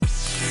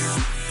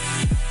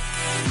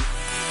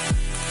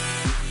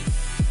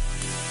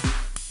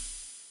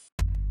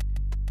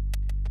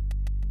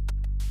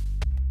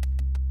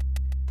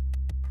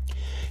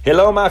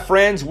Hello, my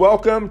friends.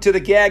 Welcome to the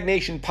Gag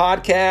Nation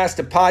podcast,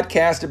 a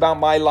podcast about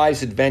my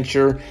life's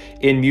adventure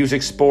in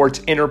music,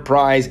 sports,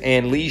 enterprise,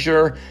 and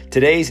leisure.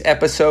 Today's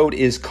episode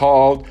is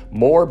called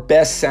More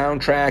Best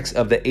Soundtracks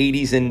of the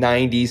 80s and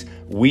 90s.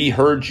 We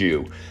heard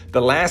you.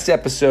 The last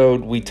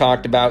episode, we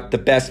talked about the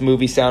best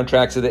movie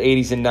soundtracks of the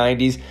 80s and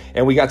 90s,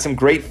 and we got some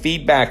great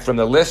feedback from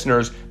the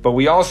listeners, but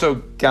we also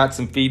got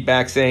some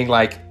feedback saying,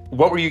 like,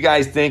 what were you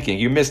guys thinking?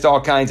 You missed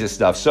all kinds of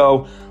stuff.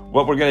 So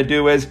what we're going to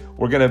do is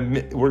we're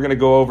going to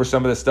go over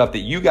some of the stuff that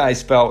you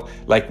guys felt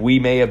like we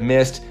may have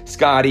missed.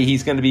 Scotty,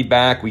 he's going to be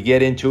back. We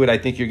get into it. I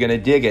think you're going to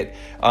dig it.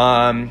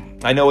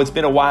 I know it's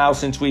been a while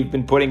since we've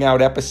been putting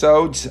out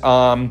episodes,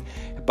 but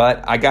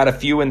I got a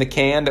few in the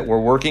can that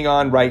we're working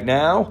on right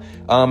now,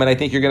 and I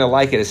think you're going to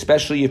like it,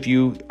 especially if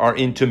you are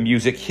into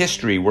music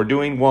history. We're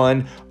doing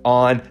one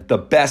on the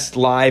best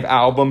live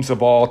albums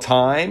of all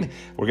time.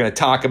 We're going to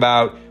talk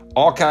about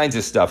all kinds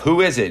of stuff.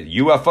 Who is it?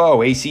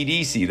 UFO,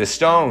 AC/DC, The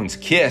Stones,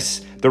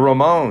 Kiss, The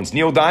Ramones,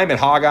 Neil Diamond,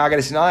 Hog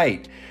August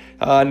Night,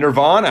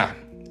 Nirvana,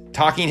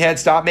 Talking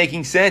Heads, Stop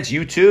Making Sense,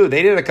 U2,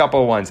 they did a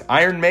couple of ones,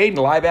 Iron Maiden,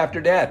 Live After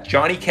Death,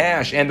 Johnny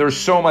Cash, and there's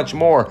so much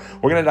more.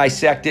 We're going to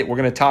dissect it, we're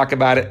going to talk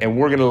about it, and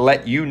we're going to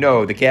let you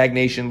know, the Gag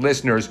Nation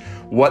listeners,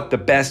 what the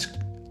best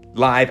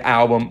live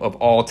album of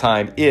all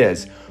time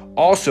is.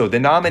 Also, the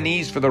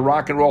nominees for the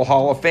Rock and Roll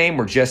Hall of Fame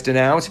were just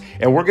announced,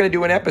 and we're going to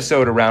do an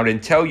episode around it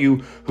and tell you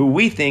who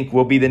we think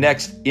will be the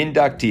next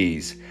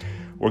inductees.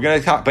 We're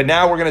going to talk, but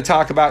now we're going to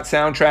talk about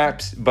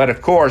soundtracks. But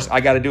of course, I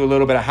got to do a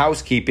little bit of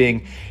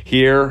housekeeping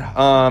here.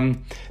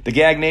 The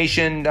Gag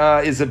Nation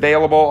is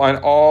available on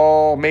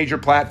all major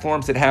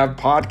platforms that have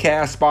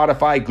podcasts: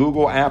 Spotify,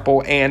 Google,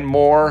 Apple, and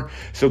more.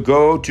 So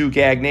go to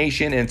Gag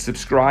Nation and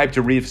subscribe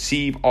to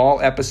receive all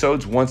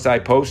episodes once I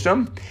post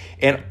them.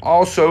 And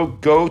also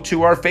go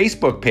to our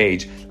Facebook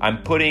page.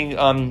 I'm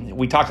putting,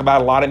 we talk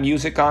about a lot of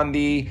music on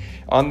the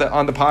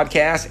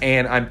podcast,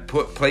 and I'm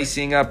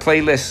placing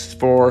playlists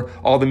for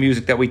all the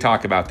music that we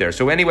talk about there.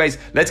 So anyways,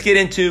 let's get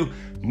into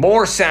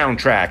more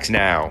soundtracks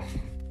now.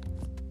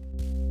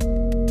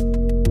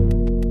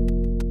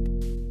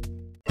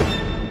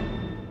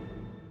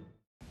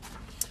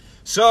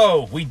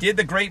 So, we did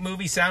the great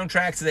movie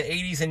soundtracks of the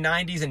 80s and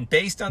 90s, and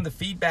based on the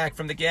feedback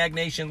from the Gag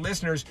Nation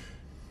listeners,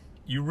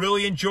 you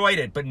really enjoyed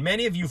it, but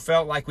many of you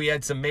felt like we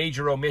had some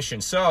major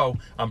omissions. So,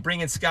 I'm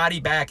bringing Scotty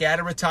back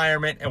out of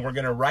retirement, and we're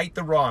going to right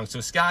the wrong.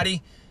 So,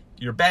 Scotty,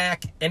 you're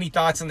back. Any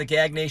thoughts on the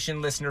Gag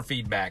Nation listener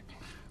feedback?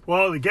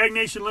 Well, the Gag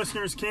Nation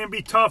listeners can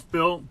be tough,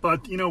 Bill,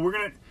 but,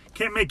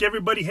 can't make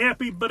everybody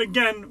happy, but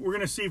again, we're going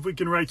to see if we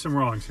can right some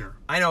wrongs here.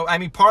 I know. I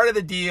mean, part of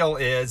the deal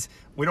is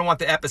we don't want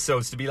the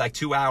episodes to be like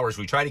 2 hours.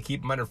 We try to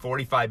keep them under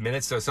 45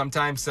 minutes, so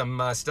sometimes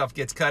some stuff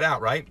gets cut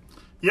out, right?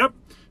 Yep.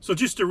 So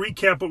just to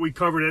recap what we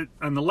covered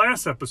on the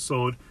last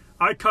episode,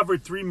 I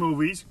covered 3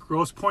 movies: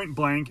 Grosse Pointe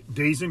Blank,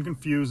 Dazed and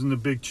Confused, and The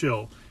Big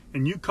Chill.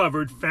 And you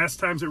covered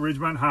Fast Times at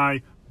Ridgemont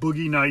High,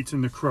 Boogie Nights,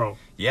 and The Crow.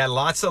 Yeah,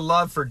 lots of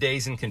love for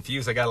Dazed and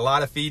Confused. I got a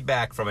lot of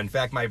feedback from it. In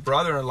fact, my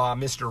brother-in-law,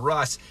 Mr.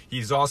 Russ,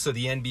 he's also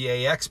the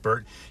NBA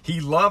expert.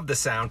 He loved the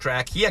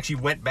soundtrack. He actually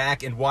went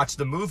back and watched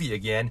the movie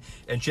again.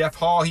 And Jeff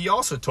Hall, he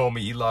also told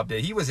me he loved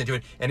it. He was into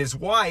it. And his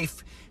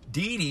wife,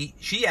 Dee Dee,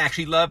 she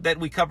actually loved that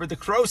we covered the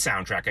Crow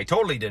soundtrack. I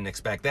totally didn't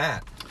expect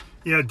that.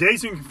 Yeah,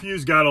 Dazed and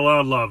Confused got a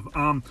lot of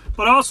love.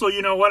 But also,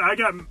 you know what? I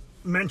got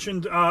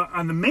mentioned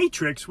on The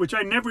Matrix, which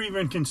I never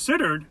even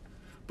considered.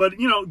 But,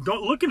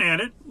 looking at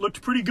it,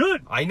 looked pretty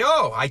good. I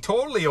know. I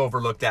totally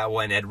overlooked that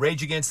one. At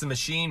Rage Against the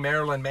Machine,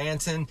 Marilyn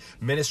Manson,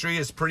 Ministry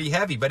is pretty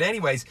heavy. But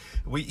anyways,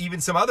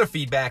 even some other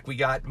feedback we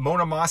got.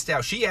 Mona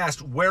Mostow, she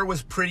asked, where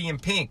was Pretty in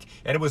Pink?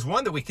 And it was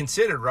one that we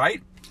considered,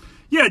 right?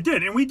 Yeah, it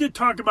did. And we did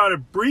talk about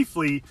it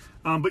briefly.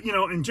 But,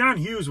 and John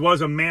Hughes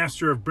was a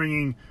master of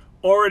bringing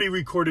already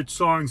recorded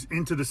songs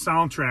into the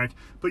soundtrack.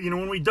 But,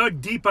 when we dug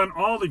deep on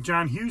all the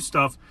John Hughes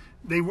stuff,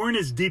 they weren't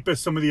as deep as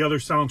some of the other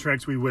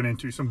soundtracks we went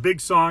into. Some big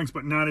songs,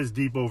 but not as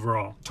deep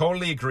overall.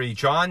 Totally agree.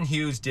 John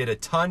Hughes did a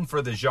ton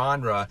for the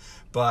genre,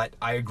 but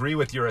I agree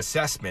with your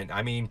assessment.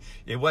 I mean,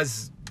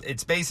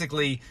 it's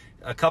basically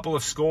a couple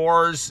of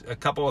scores, a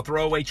couple of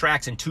throwaway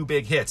tracks, and 2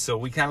 big hits. So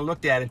we kind of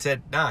looked at it and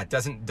said, nah, it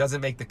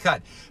doesn't make the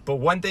cut. But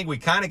one thing we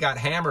kind of got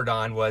hammered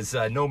on was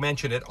no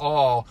mention at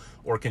all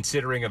or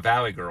considering a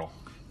Valley Girl.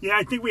 Yeah,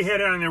 I think we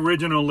had it on the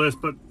original list,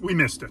 but we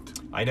missed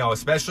it. I know,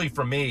 especially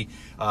for me,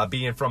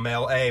 being from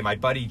L.A. My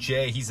buddy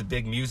Jay, he's a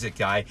big music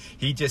guy.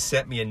 He just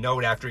sent me a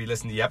note after he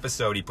listened to the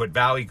episode. He put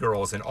Valley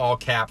Girls in all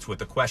caps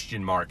with a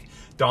question mark.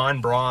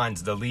 Don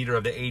Bronze, the leader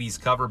of the 80s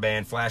cover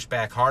band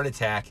Flashback Heart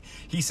Attack,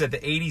 he said the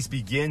 80s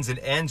begins and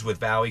ends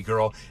with Valley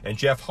Girl. And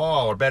Jeff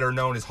Hall, or better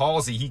known as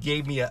Halsey, he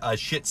gave me a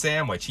shit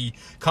sandwich. He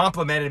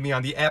complimented me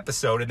on the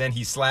episode, and then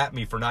he slapped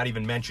me for not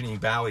even mentioning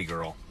Valley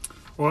Girl.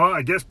 Well,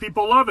 I guess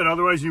people love it.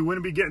 Otherwise, you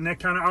wouldn't be getting that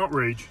kind of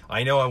outrage.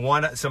 I know.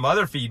 And some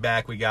other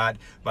feedback we got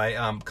by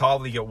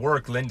colleague at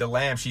work, Linda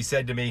Lamb. She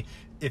said to me,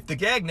 if the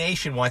Gag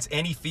Nation wants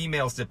any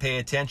females to pay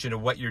attention to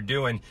what you're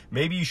doing,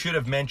 maybe you should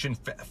have mentioned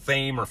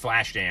Fame or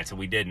Flashdance, and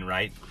we didn't,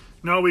 right?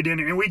 No, we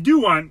didn't. And we do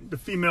want the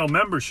female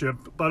membership,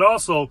 but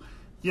also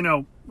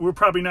we're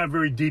probably not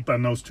very deep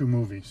on those two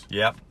movies.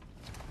 Yep.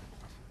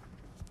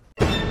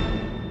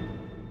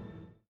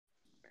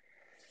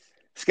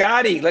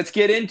 Scotty, let's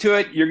get into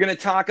it. You're going to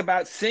talk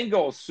about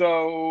Singles,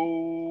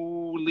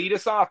 so lead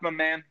us off, my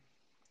man.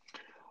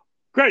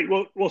 Great.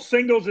 Well,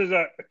 Singles is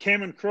a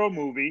Cameron Crowe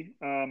movie,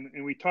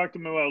 and we talked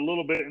about a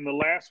little bit in the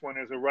last one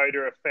as a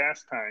writer of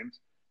Fast Times.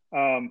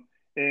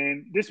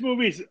 And this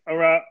movie is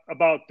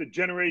about the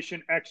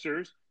Generation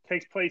Xers.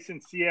 Takes place in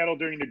Seattle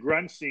during the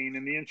grunge scene.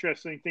 And the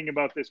interesting thing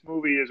about this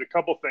movie is a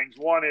couple things.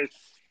 One is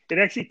it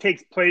actually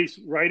takes place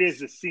right as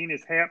the scene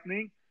is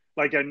happening.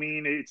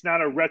 It's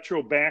not a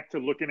retro back to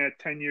looking at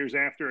 10 years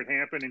after it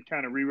happened and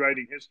kind of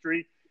rewriting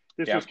history.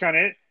 This was kind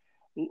of it.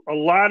 A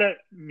lot of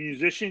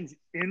musicians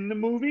in the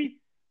movie,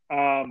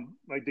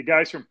 like the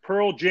guys from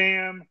Pearl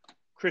Jam,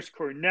 Chris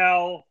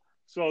Cornell.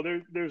 So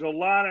there's a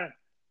lot of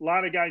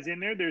guys in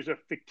there. There's a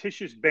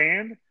fictitious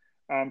band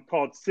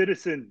called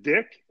Citizen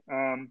Dick.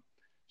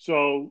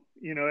 So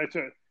it's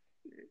a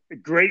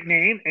great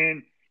name.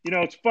 And,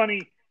 it's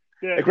funny.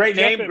 A great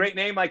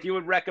name like you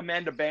would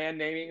recommend a band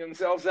naming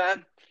themselves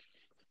that?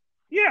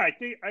 Yeah, I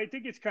think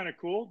it's kind of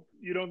cool.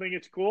 You don't think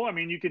it's cool? I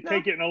mean, you could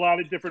take it in a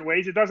lot of different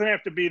ways. It doesn't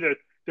have to be the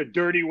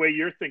dirty way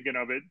you're thinking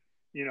of it.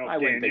 I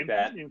wouldn't think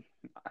that.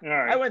 All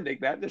right. I wouldn't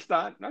think that. Just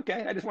thought,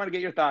 okay, I just want to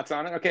get your thoughts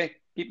on it. Okay,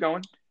 keep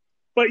going.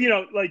 But,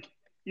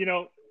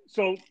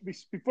 so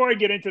before I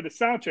get into the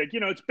soundtrack,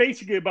 it's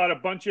basically about a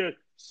bunch of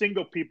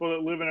single people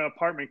that live in an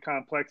apartment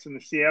complex in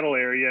the Seattle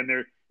area. And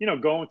they're,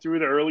 going through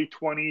their early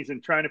 20s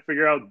and trying to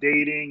figure out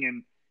dating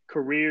and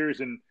careers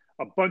and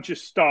a bunch of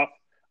stuff.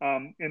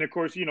 And of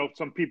course,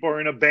 some people are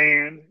in a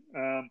band,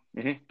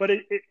 but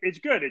it's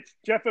good. It's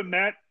Jeff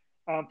Ament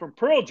from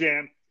Pearl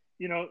Jam.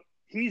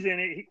 He's in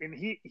it, and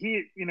he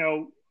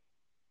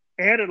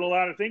added a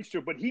lot of things to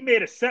it. But he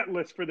made a set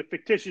list for the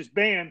fictitious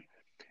band,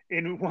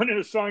 and one of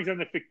the songs on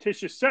the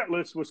fictitious set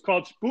list was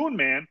called Spoon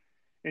Man.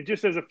 And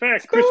just as a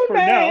fact, Chris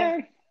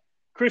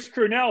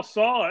Cornell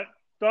saw it,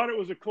 thought it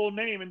was a cool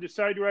name, and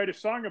decided to write a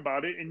song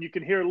about it. And you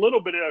can hear a little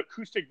bit of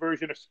acoustic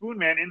version of Spoon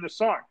Man in the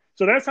song.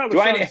 So that's how the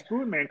song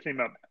Spoon Man came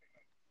up.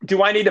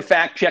 Do I need to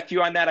fact check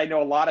you on that? I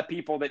know a lot of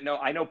people that know.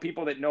 I know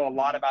people that know a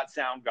lot about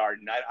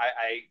Soundgarden.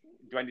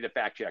 Do I need to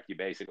fact check you,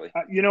 basically?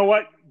 You know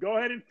what? Go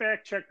ahead and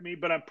fact check me,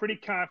 but I'm pretty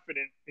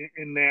confident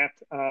in that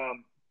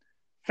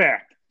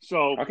fact.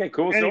 So okay,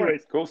 cool story.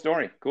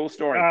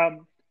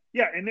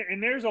 Yeah,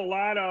 and there's a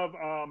lot of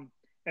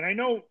and I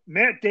know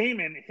Matt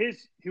Damon,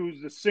 he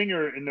was the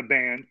singer in the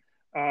band.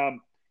 All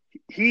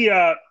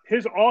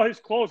his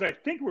clothes I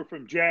think were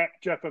from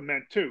Jeff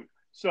Ament too.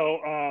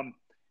 So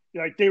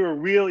they were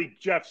really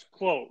Jeff's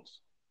clothes,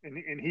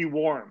 and he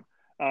wore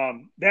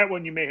them. That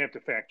one you may have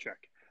to fact check.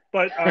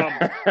 But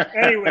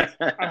anyways,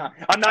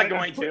 I'm not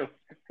going to.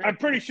 I'm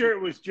pretty sure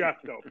it was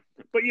Jeff though.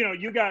 But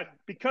you got,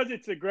 because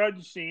it's a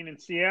grunge scene in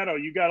Seattle,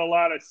 you got a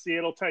lot of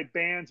Seattle type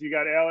bands. You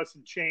got Alice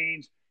in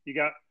Chains, you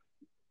got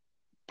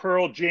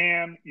Pearl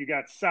Jam, you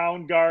got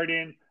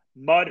Soundgarden,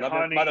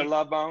 Mudhoney, Mother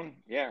Love Bone,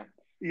 yeah.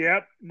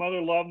 Yep,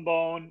 Mother Love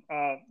Bone,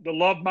 the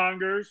Love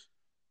Mongers,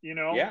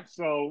 Yeah.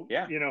 So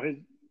yeah.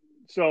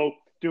 So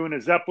doing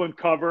a Zeppelin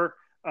cover.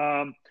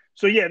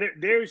 So yeah,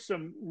 there's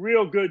some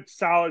real good,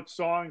 solid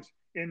songs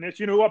in this.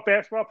 You know what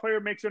basketball player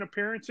makes an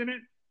appearance in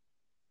it?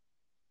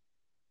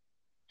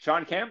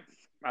 Sean Kemp?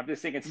 I'm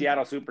just thinking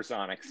Seattle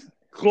Supersonics.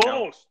 Close.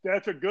 No.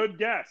 That's a good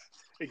guess.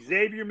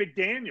 Xavier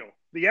McDaniel,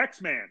 the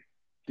X-Man.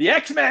 The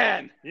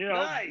X-Man.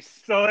 Nice.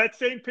 So that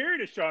same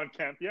period as Sean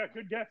Kemp. Yeah,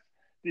 good guess.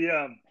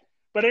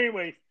 But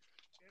anyway,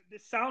 the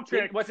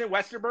soundtrack wasn't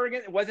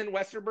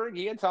Westerberg.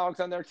 He had songs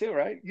on there too,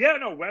 right? Yeah,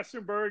 no,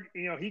 Westerberg.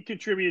 He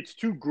contributes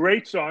two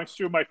great songs.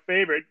 Two of my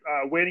favorite,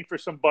 "Waiting for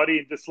Somebody"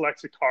 and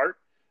 "Dyslexic Heart."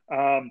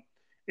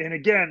 And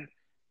again,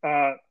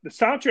 the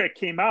soundtrack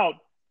came out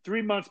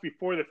 3 months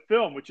before the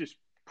film, which is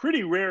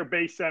pretty rare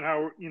based on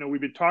how we've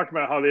been talking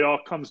about how they all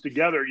comes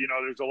together.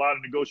 There's a lot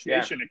of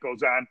negotiation that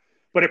goes on,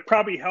 but it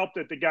probably helped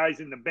that the guys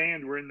in the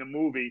band were in the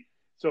movie,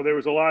 so there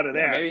was a lot of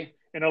that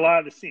and a lot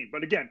of the scene.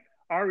 But again,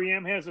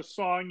 REM has a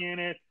song in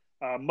it.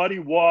 Muddy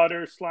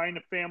Waters, Sly and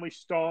the Family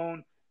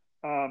Stone,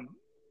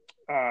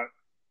 the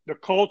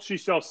Cult, She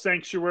Sells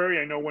Sanctuary.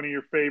 I know one of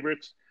your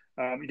favorites.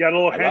 You got a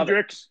little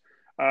Hendrix.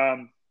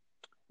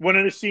 One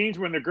of the scenes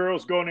when the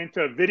girl's going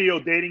into a video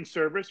dating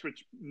service,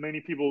 which many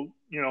people,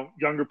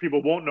 younger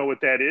people won't know what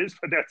that is,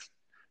 but that's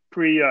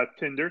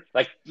pre-Tinder.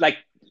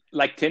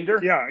 Like Tinder?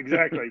 Yeah,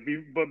 exactly.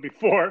 But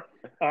before,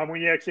 when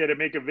you actually had to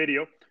make a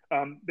video,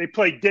 they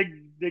played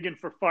Digging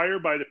for Fire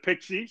by the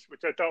Pixies,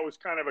 which I thought was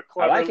kind of a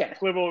clever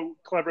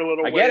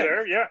little way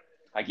there. Yeah.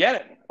 I get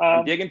it.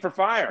 I'm digging for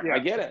fire. Yeah. I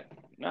get it.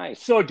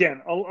 Nice. So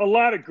again, a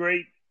lot of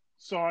great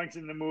songs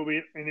in the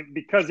movie, and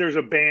because there's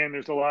a band,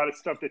 there's a lot of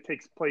stuff that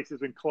takes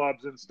places in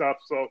clubs and stuff.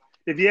 So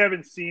if you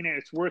haven't seen it,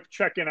 it's worth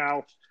checking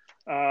out.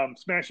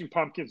 Smashing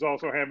Pumpkins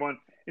also have one.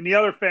 And the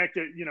other fact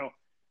that,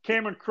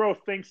 Cameron Crowe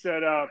thinks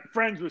that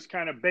Friends was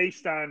kind of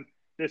based on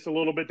this a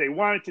little bit. They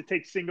wanted to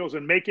take Singles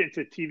and make it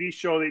into a TV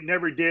show. They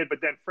never did,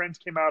 but then Friends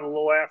came out a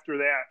little after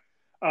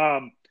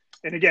that.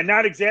 And again,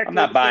 not exactly. I'm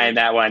not buying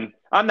that one.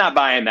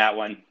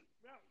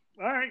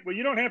 All right. Well,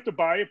 you don't have to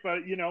buy it, but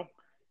the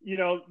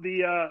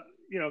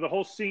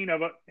whole scene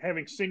of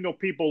having single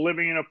people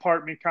living in an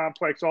apartment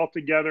complex all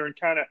together and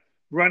kind of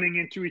running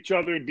into each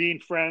other and being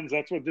friends.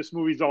 That's what this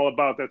movie's all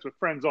about. That's what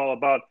Friends all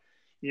about.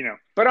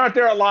 But aren't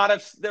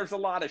there's a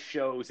lot of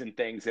shows and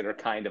things that are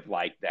kind of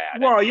like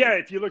that. Well, I mean, yeah,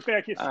 if you look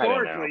back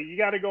historically, you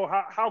got to go,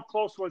 how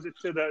close was it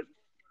to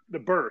the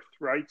birth,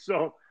 right?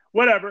 So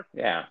whatever.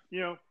 Yeah.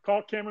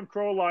 Call Cameron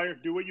Crowe a liar.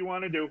 Do what you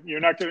want to do. You're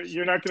not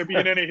gonna be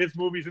in any of his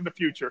movies in the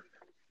future.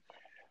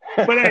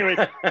 But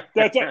anyway,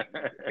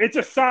 it's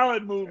a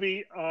solid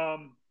movie.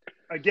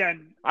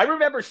 Again, I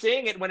remember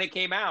seeing it when it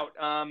came out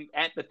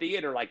at the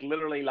theater, like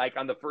literally like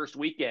on the first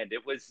weekend.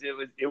 It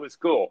was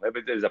cool.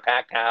 It was a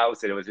packed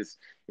house, and it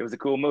was a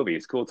cool movie.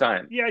 It's a cool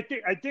time. Yeah,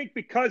 I think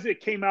because it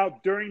came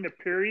out during the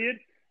period,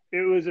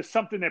 it was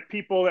something that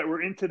people that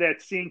were into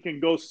that scene can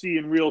go see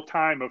in real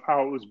time of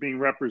how it was being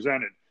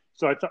represented.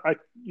 So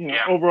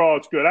overall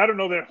it's good. I don't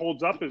know that it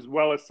holds up as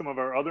well as some of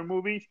our other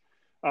movies,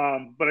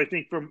 but I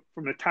think from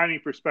the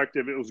timing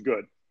perspective, it was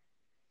good.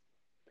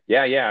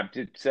 Yeah.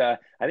 It's, I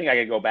think I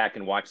could go back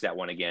and watch that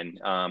one again.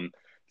 It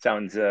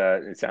sounds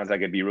like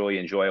it'd be really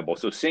enjoyable.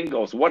 So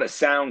Singles, what a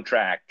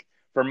soundtrack.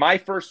 For my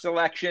first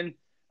selection,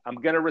 I'm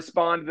going to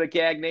respond to the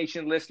Gag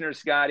Nation listeners,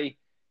 Scotty.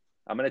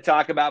 I'm going to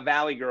talk about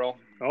Valley Girl.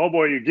 Oh,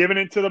 boy, you're giving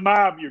in to the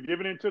mob. You're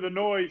giving in to the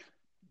noise.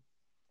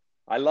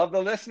 I love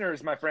the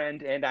listeners, my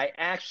friend, and I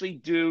actually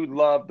do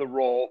love the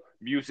role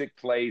music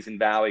plays in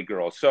Valley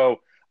Girl.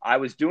 So I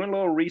was doing a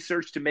little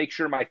research to make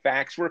sure my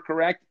facts were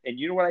correct. And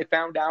you know what I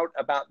found out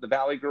about the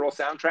Valley Girl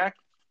soundtrack?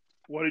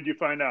 What did you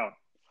find out?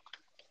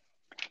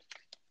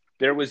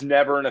 There was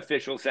never an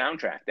official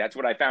soundtrack. That's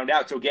what I found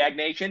out. So Gag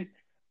Nation,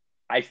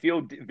 I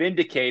feel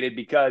vindicated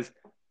because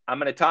I'm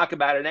going to talk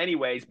about it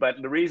anyways. But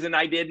the reason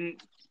I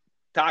didn't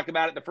talk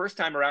about it the first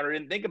time around or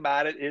didn't think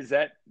about it is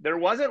that there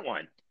wasn't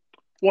one.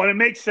 Well, it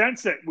makes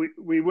sense that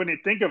we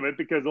wouldn't think of it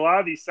because a lot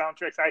of these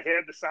soundtracks, I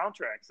had the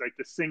soundtracks, like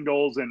the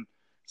Singles and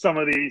some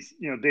of these,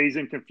 Dazed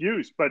and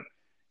Confused. But,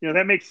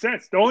 that makes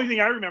sense. The only thing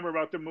I remember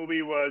about the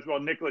movie was,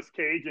 Nicolas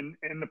Cage and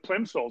the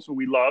Plimsouls, who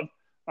we love,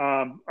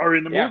 are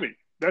in the movie.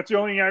 That's the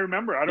only thing I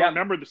remember. I don't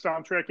remember the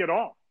soundtrack at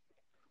all.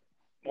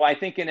 Well, I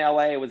think in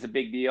LA it was a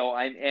big deal.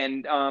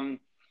 And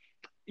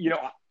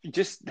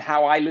just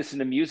how I listened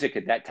to music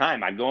at that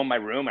time. I'd go in my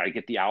room, I'd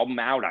get the album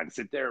out, I'd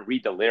sit there and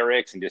read the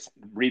lyrics and just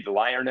read the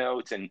liner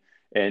notes and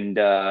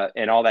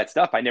all that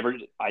stuff. I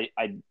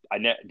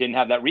didn't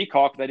have that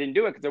recall because I didn't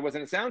do it because there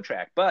wasn't a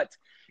soundtrack. But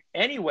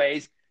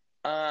anyways,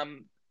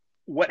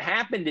 what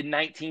happened in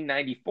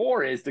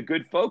 1994 is the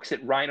good folks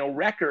at Rhino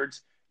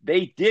Records,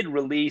 they did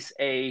release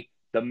the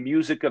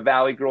Music of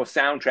Valley Girl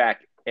soundtrack,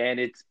 and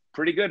it's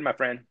pretty good, my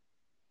friend.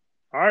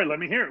 All right, let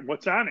me hear it.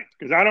 What's on it?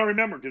 Because I don't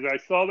remember because I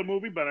saw the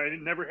movie, but I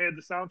never had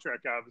the soundtrack,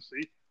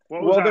 obviously.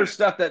 There's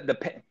stuff that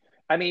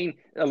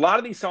a lot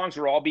of these songs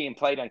were all being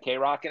played on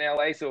K-Rock in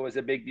LA, so it was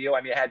a big deal.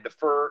 I mean, it had the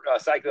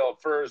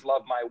Psychedelic Furs,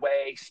 Love My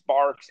Way,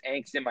 Sparks,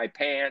 Angst in My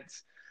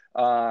Pants.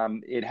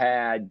 It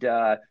had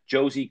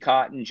Josie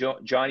Cotton,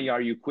 Johnny Are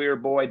You Queer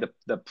Boy,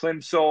 the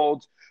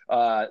Plimsouls,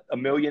 A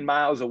Million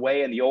Miles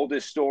Away, and The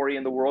Oldest Story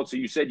in the World. So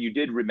you said you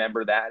did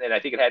remember that, and I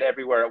think it had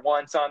Everywhere at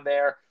Once on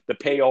there. The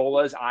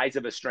Payolas, Eyes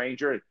of a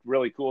Stranger, a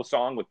really cool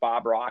song with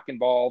Bob Rock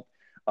involved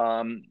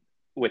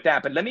with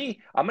that. But I'm going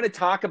to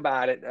talk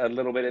about it a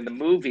little bit in the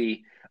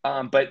movie.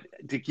 But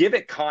to give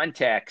it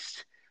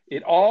context,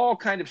 it all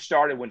kind of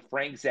started when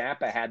Frank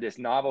Zappa had this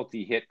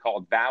novelty hit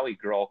called Valley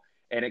Girl,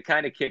 and it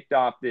kind of kicked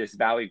off this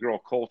Valley Girl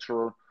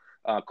cultural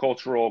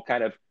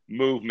kind of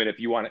movement, if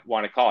you want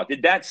to call it.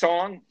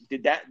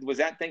 Was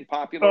that thing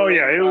popular? Oh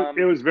yeah,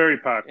 it was very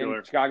popular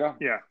in Chicago.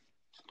 Yeah.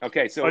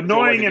 Okay, so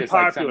annoying and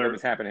popular. Like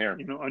was happening here.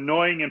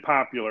 Annoying and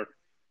popular.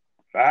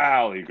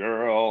 Valley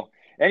Girl.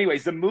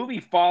 Anyways, the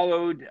movie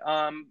followed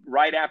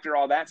right after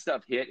all that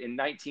stuff hit in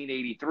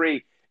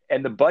 1983,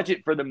 and the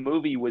budget for the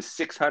movie was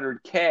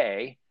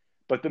 $600K,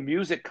 but the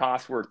music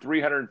costs were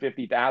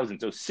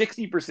 $350,000. So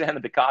 60%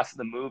 of the cost of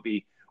the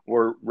movie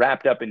were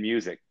wrapped up in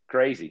music.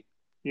 Crazy.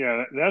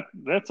 Yeah,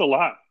 that's a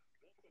lot.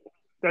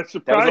 That's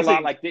surprising. That was a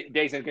lot like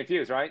Dazed and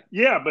Confused, right?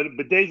 Yeah, but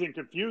Dazed and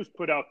Confused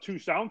put out 2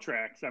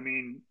 soundtracks. I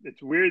mean, it's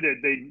weird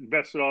that they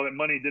invested all that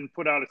money and didn't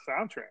put out a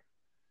soundtrack.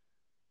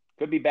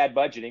 Could be bad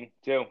budgeting,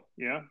 too.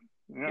 Yeah.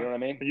 You know what I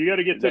mean? You got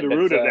to get to the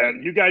root of that.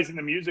 You guys in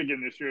the music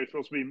industry are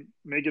supposed to be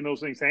making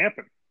those things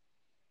happen.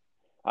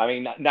 I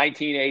mean,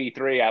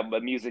 1983,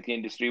 the music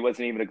industry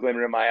wasn't even a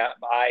glimmer in my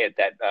eye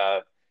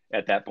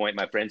at that point,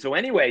 my friend. So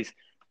anyways,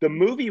 the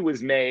movie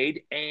was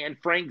made, and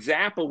Frank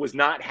Zappa was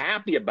not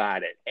happy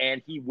about it, and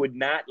he would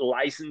not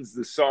license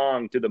the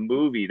song to the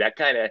movie. That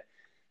kind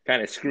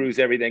of screws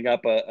everything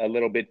up a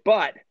little bit.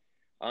 But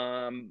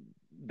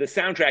the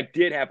soundtrack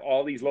did have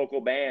all these local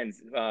bands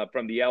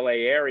from the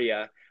LA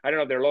area. I don't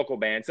know if they're local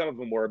bands. Some of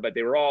them were, but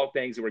they were all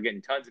things that were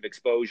getting tons of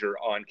exposure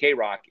on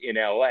K-Rock in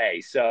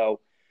LA. So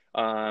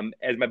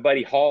as my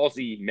buddy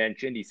Halsey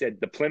mentioned, he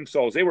said the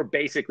Plimsouls, they were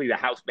basically the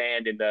house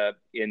band in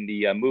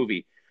the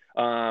movie.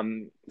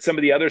 Some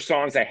of the other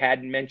songs I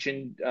hadn't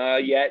mentioned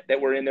yet that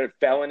were in there,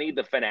 Felony,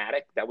 The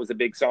Fanatic, that was a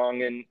big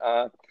song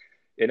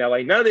in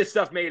LA. None of this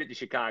stuff made it to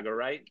Chicago,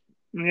 right?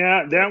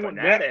 Yeah, The that one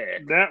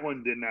Fanatic. that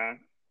one did not.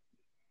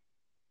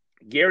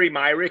 Gary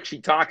Myrick,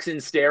 She Talks in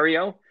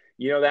Stereo.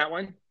 You know that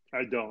one?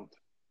 I don't.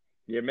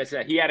 You're missing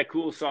that. He had a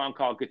cool song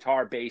called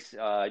Guitar Bass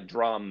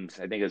Drums,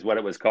 I think is what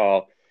it was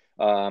called,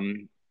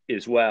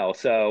 as well.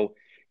 So,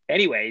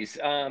 anyways,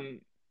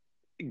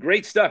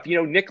 great stuff. You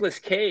know, Nicolas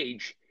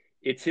Cage,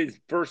 it's his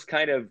first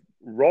kind of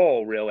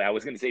role, really. I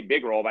was going to say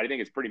big role, but I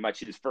think it's pretty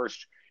much his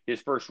first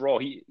role.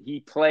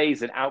 He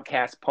plays an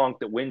outcast punk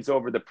that wins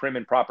over the prim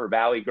and proper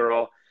Valley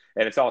girl,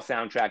 and it's all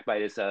soundtracked by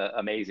this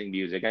amazing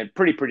music, and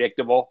pretty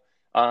predictable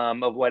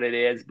of what it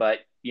is. But,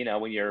 you know,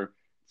 when you're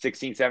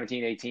 16,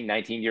 17, 18,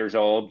 19 years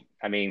old,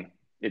 I mean,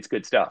 it's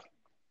good stuff.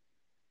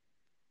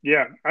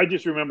 Yeah, I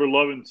just remember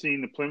loving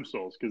seeing the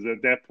Plimsouls because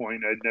at that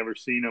point I'd never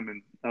seen them,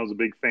 and I was a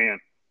big fan.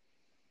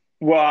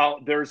 Well,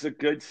 there's a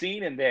good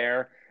scene in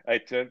there.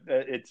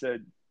 It's a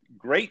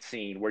great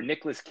scene where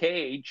Nicolas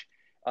Cage,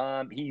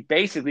 he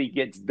basically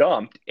gets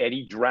dumped and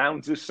he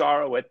drowns his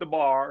sorrow at the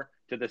bar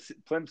to the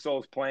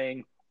Plimsouls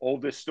playing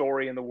Oldest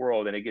Story in the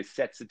World, and it just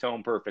sets the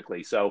tone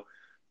perfectly. So,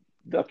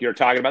 look, you're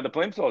talking about the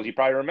Plimsouls. You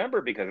probably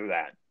remember because of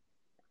that.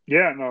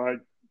 Yeah, no, I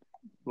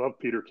love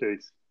Peter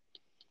Case.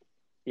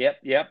 Yep.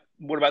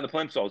 What about the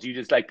Plimsouls? You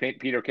just like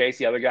Peter Case?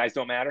 The other guys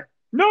don't matter?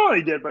 No,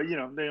 they did, but you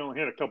know, they only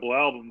had a couple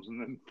albums,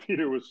 and then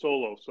Peter was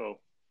solo. So,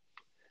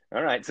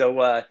 All right. So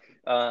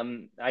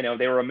I know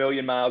they were a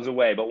million miles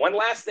away. But one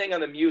last thing on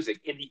the music.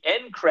 In the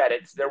end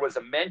credits, there was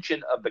a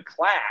mention of The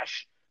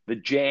Clash, The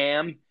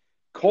Jam,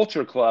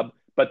 Culture Club,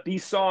 but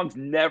these songs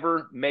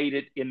never made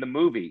it in the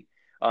movie.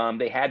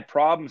 They had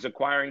problems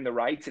acquiring the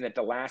rights, and at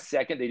the last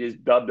second, they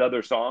just dubbed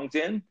other songs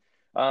in.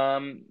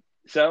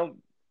 So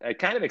it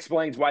kind of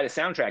explains why the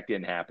soundtrack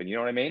didn't happen. You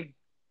know what I mean?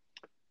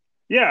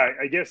 yeah,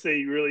 I guess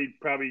they really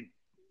probably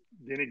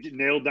didn't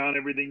nail down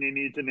everything they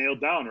needed to nail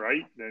down,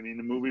 right? I mean,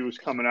 the movie was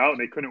coming out, and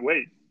they couldn't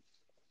wait.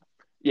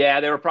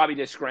 Yeah, they were probably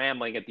just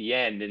scrambling at the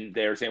end, and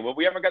they were saying, well,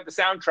 we haven't got the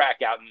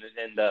soundtrack out.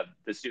 And the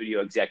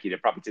studio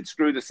executive probably said,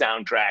 screw the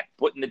soundtrack,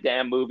 putting the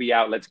damn movie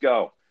out, let's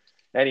go.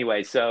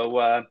 Anyway,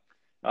 so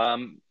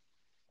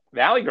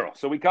Valley Girl,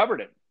 so we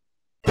covered it.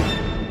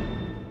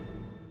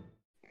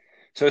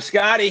 So,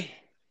 Scotty,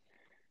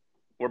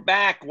 we're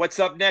back. What's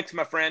up next,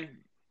 my friend?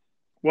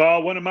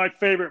 Well, one of my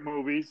favorite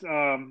movies,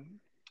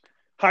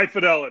 High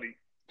Fidelity.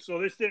 So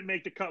this didn't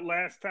make the cut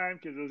last time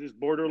because it was just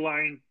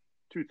borderline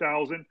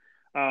 2000.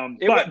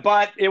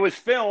 But it was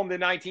filmed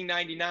in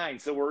 1999,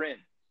 so we're in.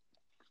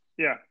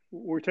 Yeah,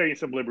 we're taking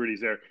some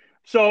liberties there.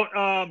 So,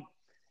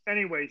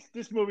 anyways,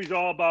 this movie's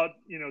all about,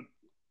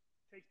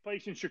 takes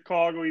place in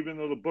Chicago, even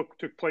though the book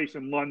took place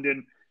in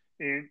London.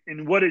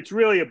 And what it's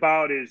really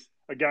about is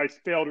a guy's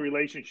failed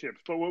relationships.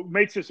 But what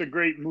makes this a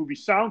great movie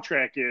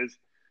soundtrack is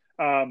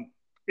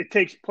it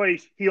takes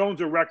place, he owns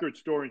a record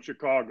store in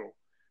Chicago.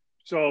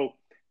 So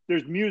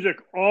there's music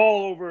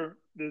all over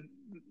the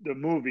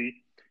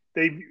movie.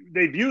 They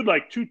viewed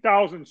like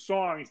 2,000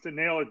 songs to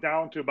nail it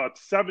down to about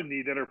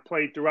 70 that are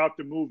played throughout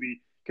the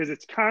movie because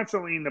it's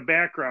constantly in the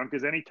background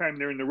because anytime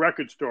they're in the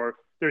record store,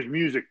 there's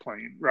music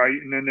playing, right?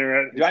 And then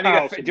they're at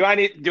do I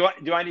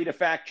need to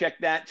fact check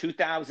that?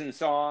 2,000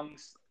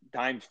 songs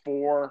times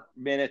 4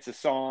 minutes a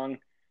song.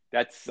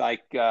 That's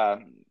like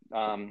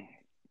 8,000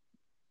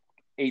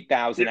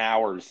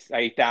 hours,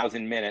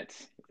 8,000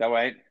 minutes. Is that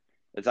right?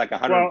 It's like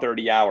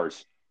 130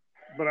 hours.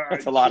 But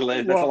that's a lot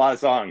of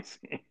songs.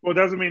 Well, it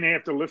doesn't mean they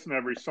have to listen to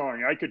every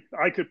song. I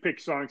could pick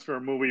songs for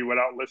a movie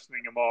without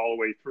listening them all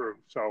the way through.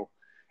 So,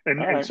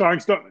 and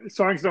songs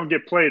don't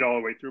get played all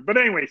the way through. But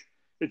anyways,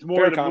 it's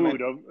more the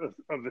mood of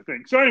the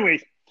thing. So,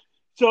 anyways,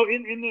 so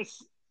in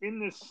this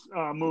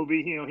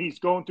movie, he's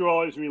going through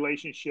all his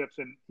relationships,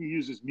 and he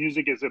uses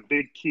music as a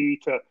big key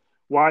to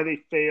why they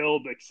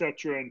failed,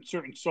 etc. And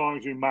certain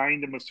songs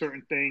remind him of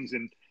certain things,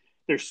 and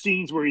there's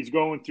scenes where he's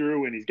going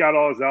through and he's got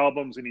all his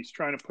albums and he's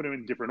trying to put them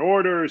in different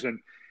orders. And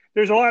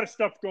there's a lot of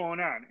stuff going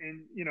on.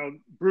 And,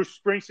 Bruce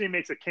Springsteen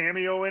makes a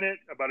cameo in it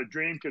about a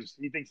dream because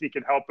he thinks he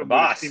can help him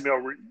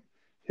with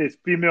his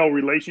female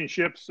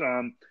relationships.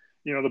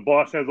 The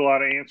boss has a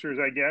lot of answers,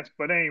 I guess.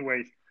 But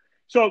anyways,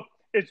 so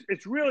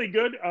it's really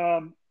good.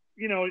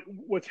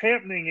 What's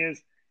happening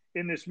is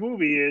in this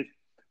movie is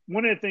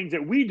one of the things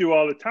that we do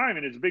all the time,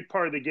 and it's a big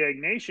part of the Gag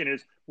Nation,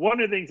 is one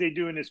of the things they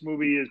do in this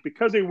movie is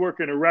because they work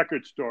in a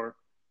record store,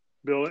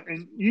 Bill,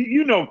 and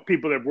you know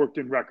people that have worked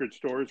in record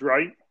stores,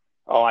 right?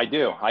 Oh, I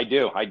do.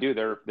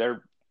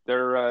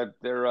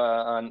 They're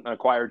an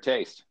acquired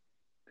taste.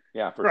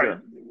 Yeah, for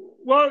sure.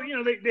 Well,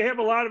 they have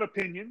a lot of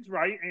opinions,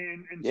 right?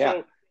 And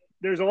so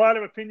there's a lot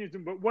of opinions.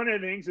 But one of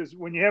the things is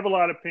when you have a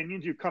lot of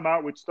opinions, you come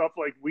out with stuff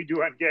like we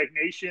do on Gag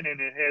Nation, and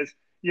it has,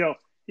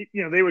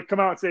 they would come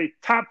out and say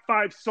top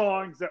 5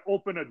 songs that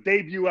open a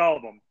debut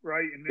album,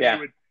 right? And then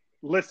they would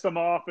list them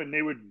off and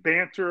they would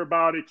banter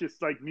about it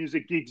just like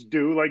music geeks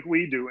do, like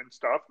we do and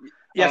stuff.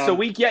 Yeah, so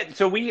we get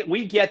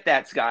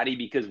that, Scotty,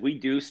 because we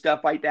do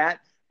stuff like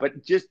that.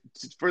 But just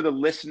for the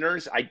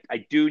listeners, I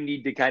do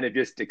need to kind of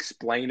just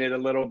explain it a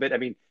little bit. I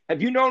mean,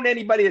 have you known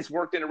anybody that's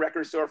worked in a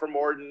record store for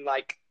more than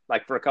like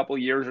like for a couple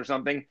of years or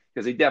something?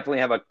 Because they definitely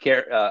have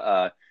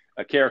a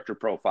character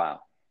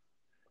profile.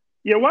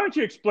 Yeah, why don't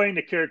you explain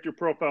the character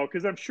profile?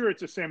 Because I'm sure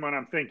it's the same one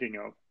I'm thinking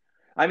of.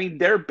 I mean,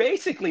 they're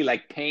basically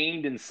like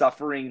pained and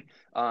suffering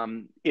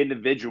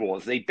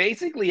individuals. They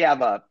basically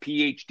have a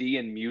PhD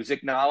in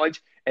music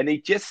knowledge, and they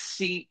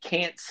just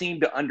can't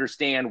seem to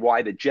understand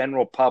why the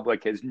general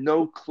public has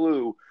no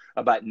clue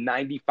about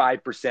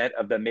 95%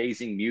 of the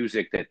amazing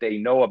music that they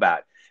know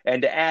about.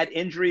 And to add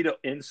injury to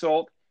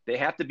insult, they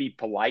have to be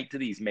polite to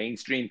these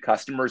mainstream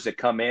customers that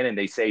come in and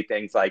they say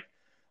things like,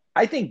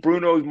 I think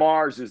Bruno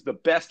Mars is the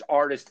best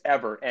artist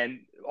ever. And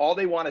all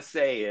they want to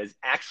say is,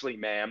 actually,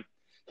 ma'am,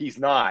 he's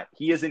not.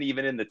 He isn't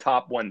even in the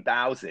top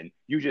 1,000.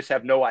 You just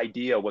have no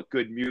idea what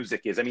good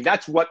music is. I mean,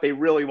 that's what they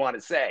really want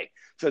to say.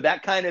 So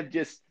that kind of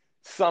just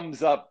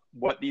sums up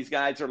what these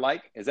guys are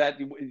like. What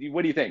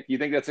do you think? Do you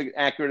think that's an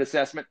accurate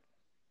assessment?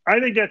 I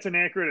think that's an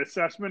accurate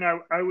assessment.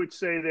 I would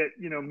say that,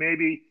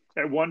 maybe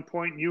at one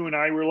point you and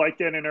I were like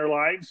that in our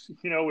lives.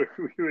 We would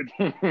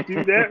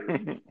do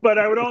that. But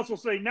I would also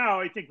say now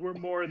I think we're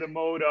more in the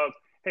mode of,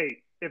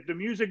 hey, if the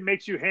music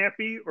makes you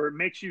happy or it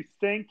makes you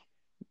think,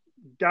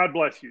 God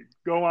bless you.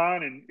 Go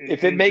on and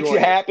if it makes you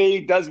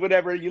happy, does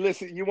whatever you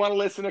listen. You want to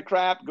listen to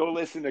crap, go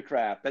listen to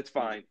crap. That's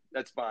fine.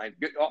 That's fine.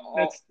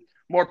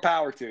 More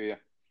power to you.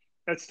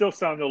 That still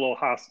sounds a little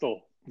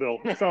hostile, Bill.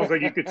 It sounds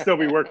like you could still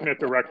be working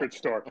at the record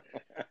store.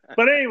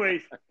 But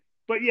anyways,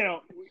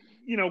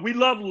 we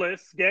love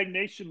lists. Gag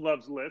Nation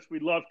loves lists. We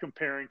love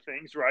comparing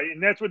things, right?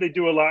 And that's what they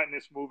do a lot in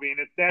this movie, and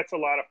that's a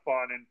lot of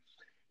fun. And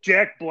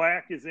Jack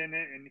Black is in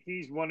it, and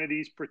he's one of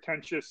these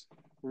pretentious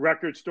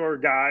record store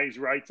guys,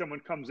 right? Someone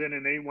comes in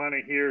and they want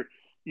to hear,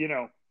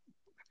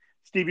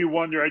 Stevie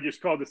Wonder, I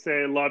just called to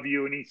say I love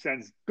you, and he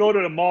says, go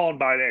to the mall and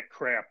buy that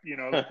crap. We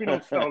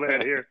don't sell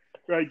that here,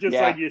 right? Just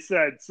like you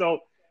said. So,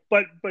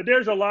 but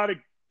there's a lot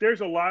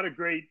of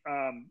great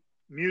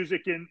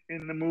music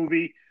in the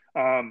movie.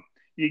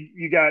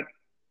 You got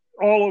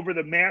all over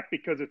the map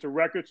because it's a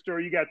record store.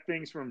 You got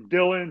things from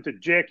Dylan to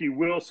Jackie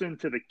Wilson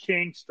to the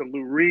Kinks to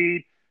Lou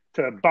Reed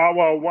to Bow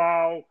Wow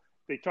Wow.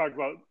 They talk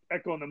about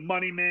Echo and the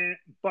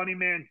Bunny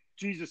Man,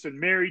 Jesus and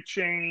Mary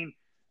Chain,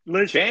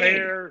 Liz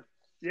Phair.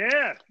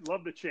 Yeah,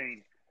 love the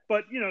Chain.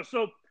 But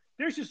so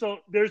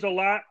there's a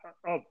lot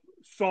of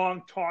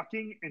song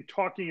talking and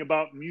talking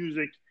about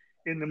music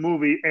in the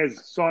movie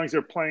as songs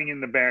are playing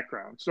in the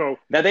background. So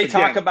now they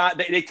talk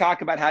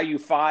about how you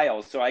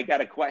file. So I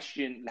got a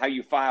question how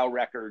you file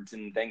records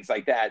and things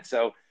like that.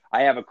 So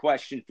I have a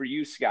question for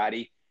you,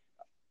 Scotty.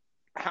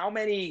 How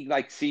many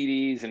like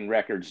CDs and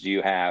records do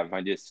you have?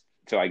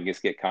 So I can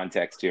just get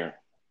context here.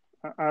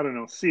 I don't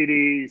know,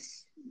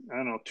 CDs,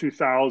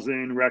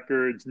 2,000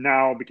 records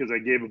now because I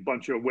gave a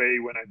bunch away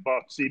when I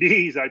bought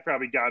CDs. I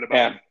probably got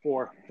about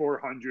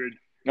 400.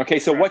 Okay,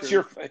 so records.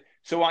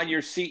 On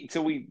your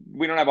so we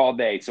don't have all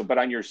day. So, but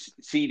on your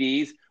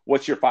CDs,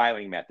 what's your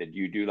filing method?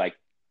 You do like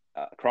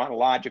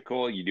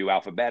chronological, you do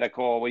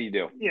alphabetical. What do you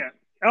do? Yeah,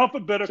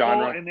 alphabetical,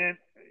 genre? And then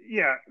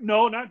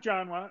no, not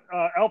genre,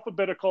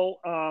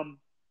 alphabetical.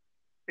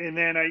 And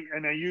then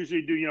I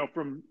usually do,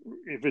 from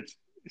if it's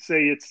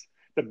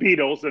the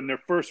Beatles and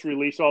their first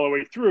release all the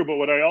way through. But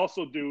what I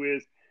also do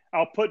is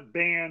I'll put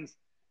bands,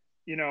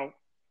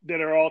 that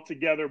are all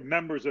together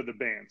members of the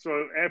band.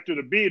 So after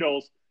the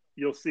Beatles,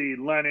 you'll see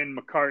Lennon,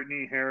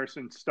 McCartney,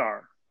 Harrison,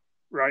 Starr,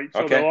 right?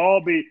 So they'll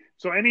all be,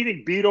 so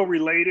anything Beatle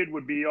related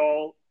would be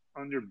all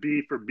under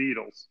B for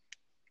Beatles.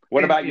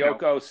 What about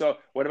Yoko? So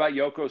what about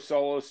Yoko's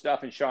solo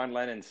stuff and Sean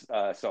Lennon's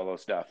solo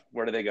stuff?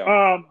 Where do they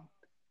go?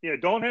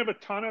 Don't have a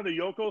ton of the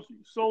Yoko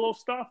solo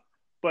stuff,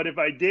 but if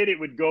I did, it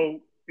would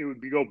go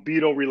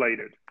Beatle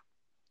related,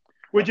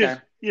 which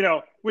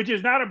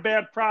is not a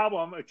bad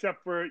problem,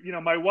 except for,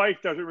 my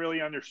wife doesn't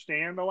really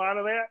understand a lot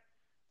of that.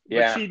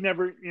 Yeah. But she'd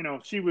never,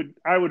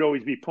 I would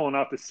always be pulling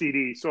out the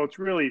CD. So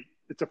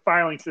it's a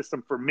filing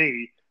system for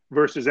me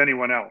versus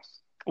anyone else.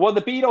 Well,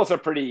 the Beatles are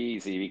pretty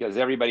easy because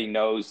everybody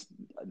knows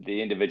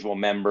the individual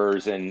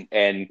members and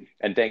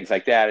things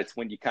like that. It's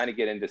when you kind of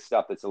get into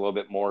stuff that's a little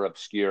bit more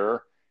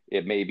obscure,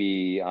 it may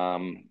be a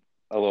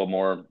little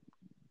more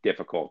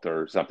difficult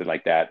or something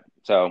like that.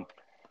 So,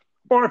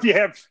 or if you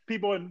have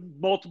people in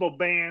multiple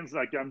bands,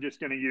 like I'm just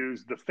going to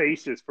use the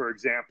Faces, for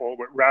example,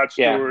 with Rod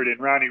Stewart and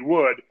Ronnie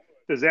Wood.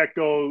 Does that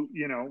go,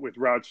 with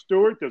Rod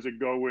Stewart? Does it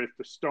go with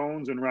the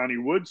Stones and Ronnie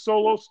Wood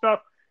solo stuff?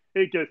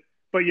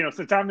 But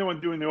since I'm the one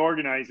doing the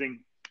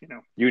organizing,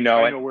 I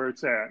know where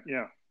it's at.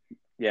 Yeah.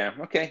 Yeah.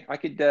 Okay. I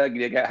could.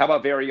 How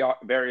about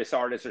various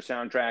artists or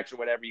soundtracks or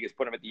whatever? You just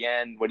put them at the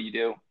end. What do you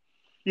do?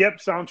 Yep.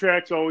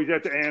 Soundtracks always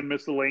at the end.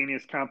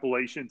 Miscellaneous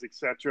compilations,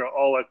 etc.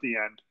 All at the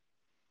end.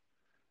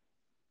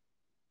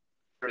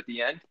 At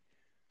the end.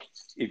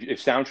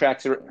 If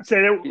soundtracks are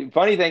say that.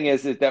 Funny thing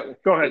is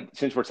that go ahead.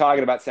 Since we're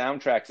talking about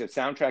soundtracks, if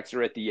soundtracks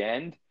are at the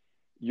end,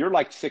 you're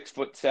like 6'7"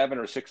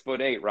 or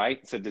 6'8",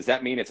 right? So does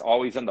that mean it's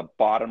always on the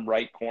bottom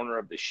right corner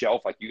of the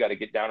shelf? Like you got to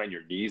get down on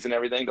your knees and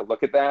everything to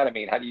look at that? I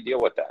mean, how do you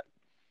deal with that?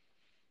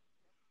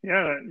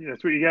 Yeah,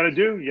 that's what you got to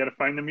do. You got to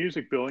find the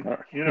music, Billy.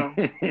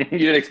 You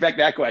didn't expect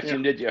that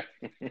question, did you?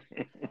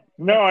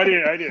 No, I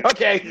didn't. I didn't.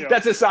 Okay,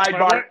 that's a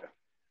sidebar. My,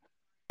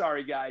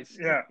 Sorry, guys.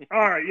 Yeah.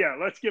 All right. Yeah.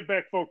 Let's get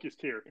back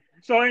focused here.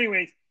 So,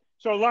 anyways,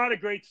 so a lot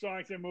of great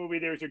songs in the movie.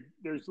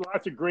 There's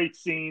lots of great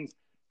scenes.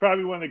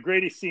 Probably one of the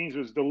greatest scenes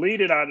was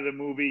deleted out of the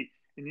movie,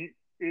 and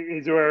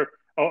is where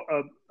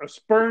a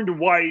spurned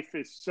wife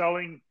is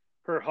selling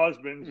her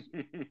husband's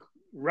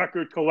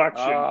record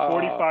collection,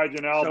 45s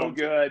and albums. So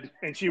good.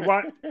 And she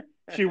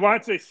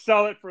wants to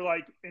sell it for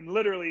like, and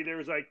literally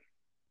there's like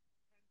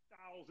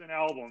 10,000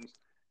 albums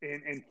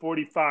in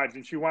 45s,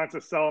 and she wants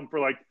to sell them for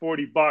like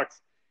 $40.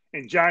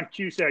 And John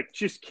Cusack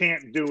just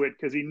can't do it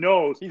because he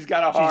knows he's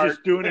got a heart. She's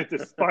just doing it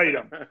to spite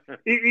him.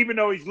 Even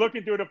though he's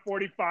looking through the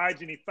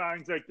 45s and he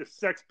finds like the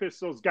Sex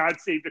Pistols,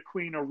 God Save the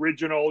Queen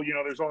original. You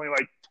know, there's only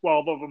like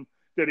 12 of them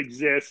that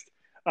exist.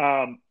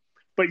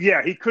 But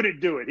yeah, he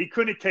couldn't do it. He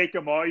couldn't take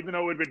them all, even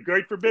though it would have been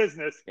great for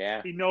business.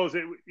 Yeah. He knows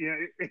it. You know,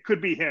 it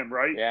could be him,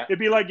 right? Yeah. It'd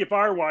be like if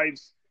our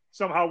wives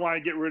somehow want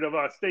to get rid of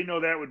us. They know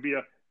that would be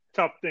a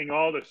tough thing.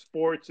 All the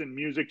sports and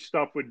music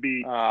stuff would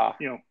be,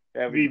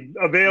 be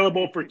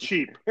available for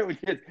cheap. It would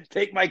just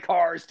take my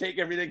cars, take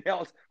everything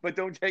else, but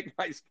don't take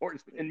my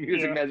sports and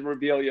music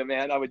memorabilia,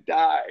 man. I would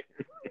die.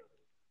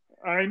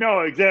 I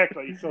know,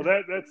 exactly. So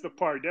that's the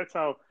part. That's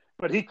how.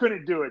 But he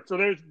couldn't do it. So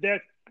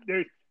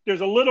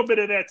there's a little bit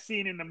of that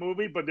scene in the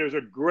movie, but there's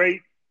a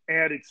great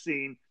added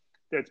scene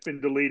that's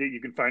been deleted.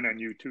 You can find on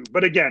YouTube.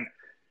 But again,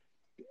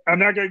 I'm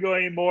not going to go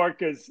anymore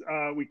because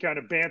we kind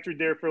of bantered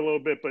there for a little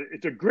bit. But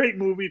it's a great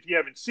movie. If you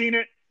haven't seen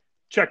it,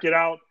 check it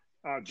out.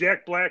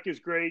 Jack Black is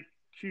great.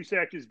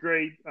 Cusack is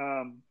great.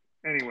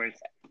 Anyways,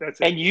 that's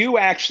it. And you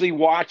actually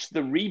watched the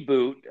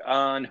reboot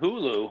on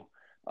Hulu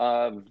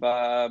of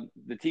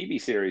the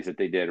TV series that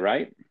they did,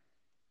 right?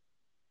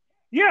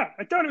 Yeah,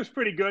 I thought it was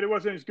pretty good. It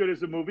wasn't as good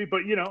as the movie,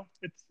 but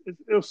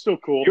it was still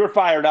cool. You were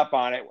fired up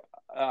on it.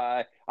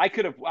 I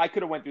could have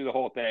went through the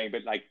whole thing,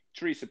 but like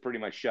Teresa pretty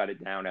much shut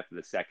it down after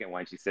the second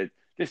one. She said,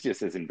 "This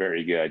just isn't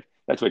very good."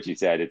 That's what she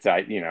said. It's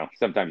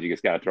sometimes you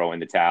just got to throw in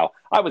the towel.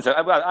 I was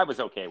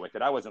okay with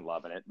it. I wasn't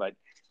loving it, but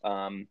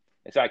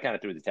so I kind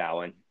of threw the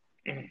towel in.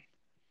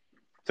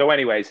 So,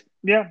 anyways,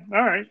 yeah,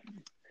 all right.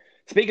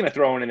 Speaking of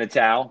throwing in the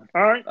towel,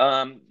 all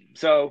right.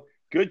 So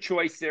good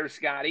choice there,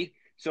 Scotty.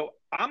 So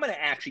I'm going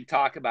to actually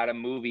talk about a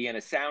movie and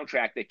a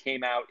soundtrack that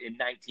came out in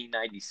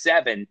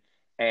 1997,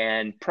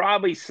 and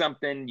probably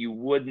something you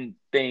wouldn't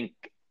think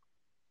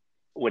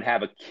would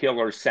have a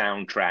killer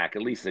soundtrack,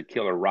 at least a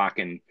killer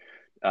rockin'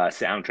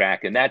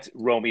 soundtrack, and that's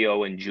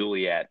Romeo and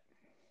Juliet.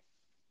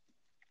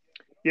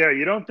 Yeah,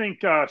 you don't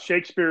think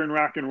Shakespeare and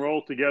rock and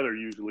roll together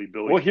usually,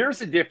 Billy. Well, here's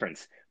the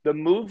difference. The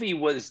movie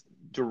was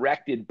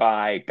directed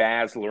by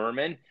Baz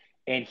Luhrmann,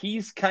 and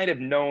he's kind of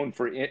known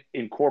for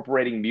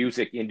incorporating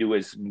music into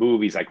his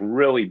movies, like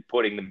really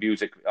putting the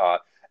music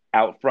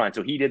out front.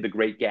 So he did The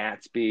Great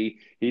Gatsby,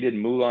 he did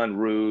Moulin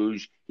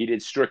Rouge, he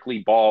did Strictly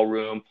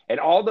Ballroom, and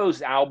all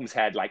those albums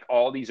had like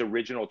all these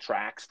original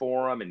tracks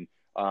for them and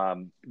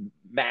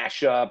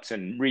mashups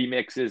and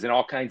remixes and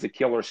all kinds of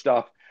killer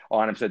stuff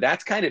on them. So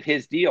that's kind of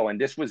his deal. And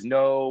this was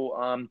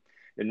and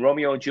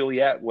Romeo and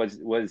Juliet was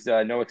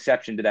no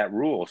exception to that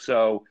rule.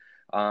 So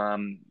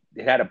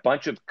it had a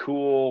bunch of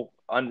cool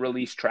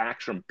unreleased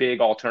tracks from big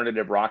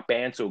alternative rock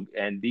bands. So,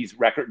 and these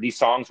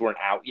songs weren't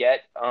out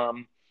yet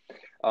on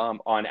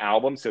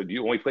albums. So the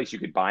only place you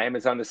could buy them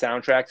is on the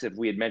soundtracks, if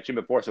we had mentioned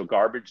before. So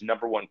Garbage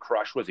Number One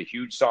Crush was a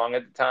huge song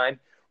at the time.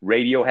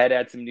 Radiohead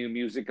had some new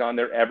music on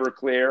there.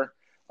 Everclear.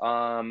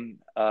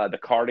 The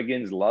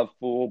Cardigans, Love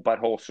Fool,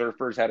 Butthole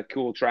Surfers had a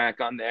cool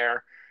track on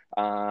there.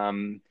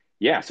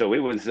 So it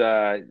was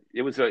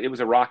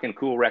a rockin'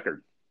 cool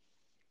record.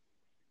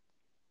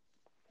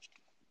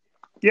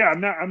 Yeah,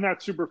 I'm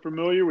not super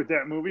familiar with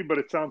that movie, but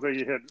it sounds like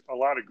you had a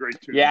lot of great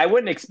tunes. Yeah, I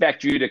wouldn't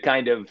expect you to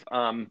kind of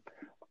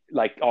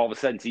like all of a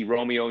sudden see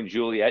Romeo and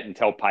Juliet and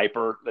tell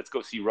Piper, let's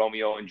go see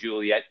Romeo and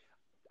Juliet.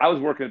 I was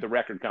working at the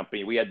record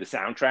company. We had the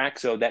soundtrack,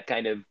 so that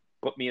kind of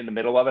put me in the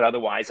middle of it.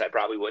 Otherwise, I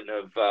probably wouldn't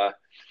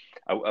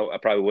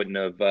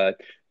have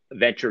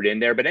ventured in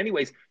there. But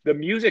anyways, the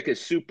music is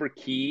super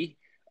key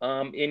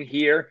in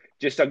here.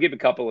 I'll give a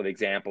couple of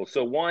examples.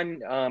 So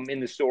one, in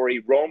the story,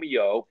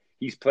 Romeo,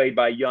 he's played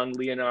by young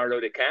Leonardo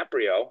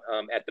DiCaprio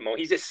at the moment.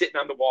 He's just sitting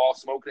on the wall,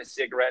 smoking a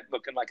cigarette,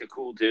 looking like a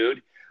cool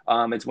dude.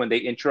 It's when they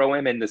intro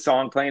him and the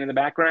song playing in the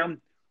background.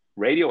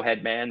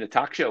 Radiohead, man, the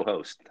talk show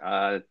host.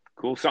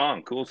 Cool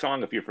song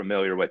if you're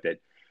familiar with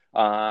it.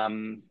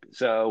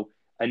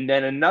 And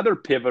then another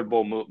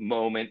pivotal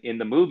moment in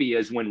the movie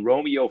is when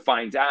Romeo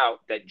finds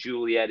out that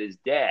Juliet is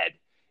dead,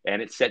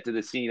 and it's set to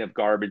the scene of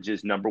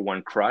Garbage's Number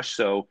One Crush.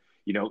 So,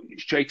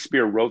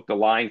 Shakespeare wrote the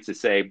lines to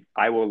say,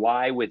 "I will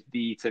lie with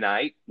thee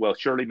tonight." Well,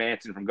 Shirley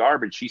Manson from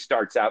Garbage, she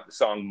starts out the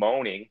song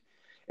moaning.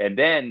 And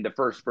then the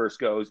first verse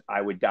goes,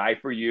 "I would die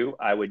for you.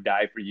 I would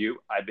die for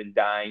you. I've been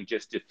dying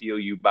just to feel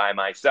you by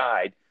my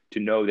side, to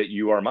know that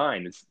you are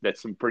mine."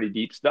 That's some pretty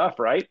deep stuff,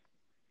 right?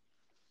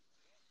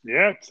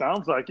 Yeah, it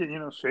sounds like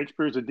it.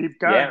 Shakespeare's a deep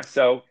guy.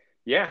 So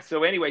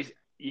anyways,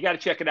 you got to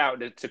check it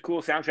out. It's a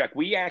cool soundtrack.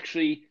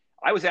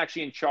 I was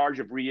actually in charge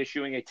of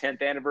reissuing a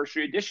 10th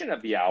anniversary edition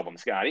of the album,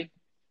 Scotty.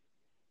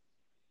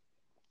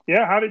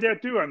 Yeah, how did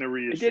that do on the It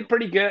reissue? did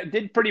pretty good. It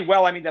did pretty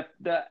well. I mean,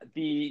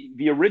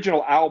 the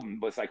original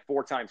album was like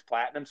 4 times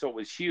platinum, so it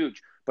was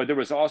huge. But there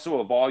was also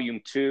a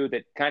volume 2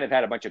 that kind of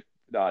had a bunch of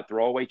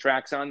throwaway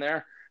tracks on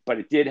there. But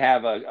it did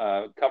have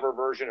a cover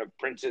version of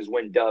Prince's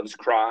 "When Doves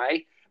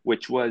Cry,"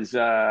 which was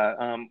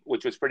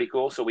pretty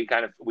cool. So we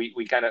kind of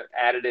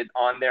added it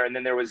on there, and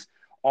then there was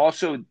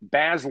also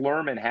Baz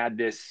Luhrmann had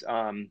this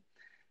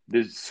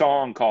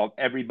song called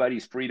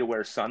 "Everybody's Free to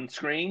Wear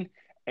Sunscreen,"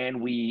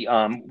 and we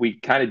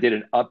kind of did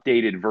an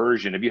updated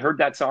version. Have you heard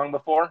that song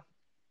before?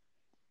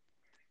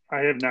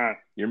 I have not.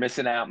 You're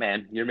missing out,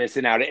 man. You're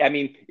missing out. I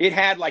mean, it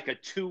had like a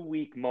 2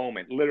 week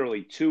moment,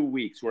 literally 2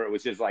 weeks, where it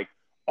was just like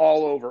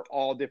all over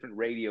all different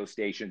radio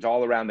stations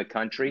all around the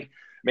country.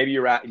 Maybe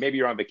you're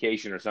on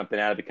vacation or something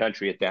out of the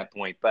country at that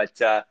point,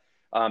 but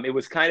it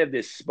was kind of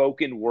this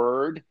spoken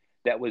word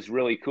that was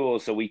really cool.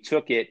 So we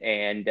took it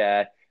and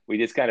we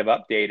just kind of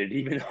updated,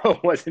 even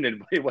though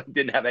it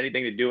didn't have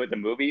anything to do with the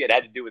movie. It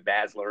had to do with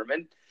Baz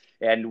Luhrmann,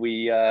 and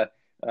we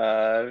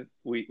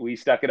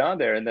stuck it on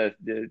there, and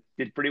the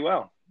did pretty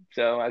well.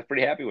 So I was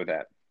pretty happy with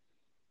that.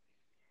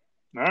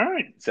 All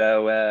right.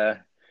 So,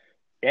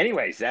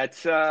 anyways,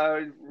 that's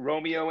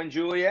Romeo and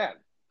Juliet.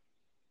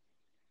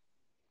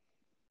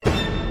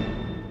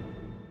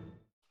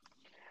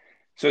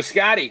 So,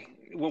 Scotty,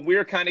 when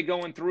we're kind of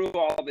going through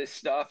all this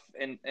stuff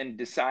and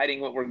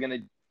deciding what we're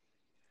going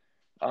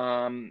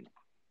to,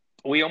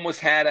 we almost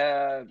had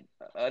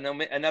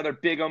another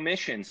big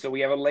omission. So we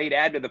have a late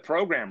add to the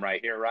program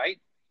right here, right?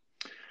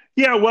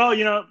 Yeah, well,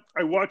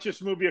 I watched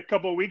this movie a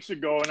couple of weeks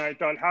ago, and I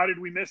thought, how did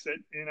we miss it?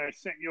 And I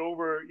sent you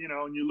over,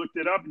 and you looked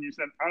it up, and you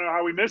said, I don't know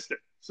how we missed it.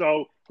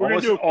 So we're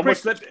going to do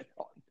almost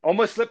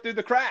slipped through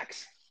the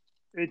cracks.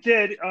 It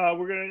did.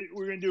 We're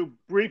gonna do a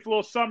brief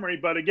little summary,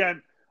 but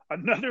again,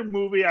 another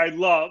movie I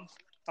love,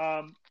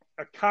 a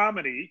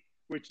comedy,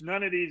 which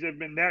none of these have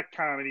been that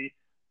comedy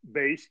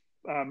based.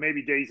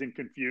 Maybe Dazed and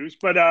Confused,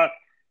 but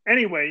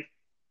anyway,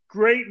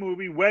 great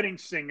movie, Wedding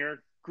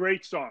Singer,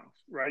 great songs,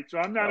 right? So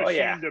I'm not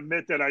ashamed to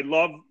admit that I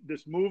love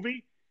this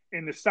movie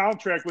and the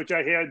soundtrack, which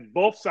I had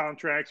both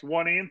soundtracks,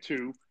 1 and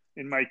 2,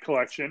 in my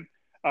collection.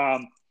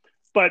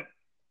 But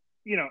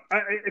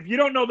if you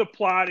don't know the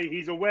plot,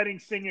 he's a wedding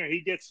singer.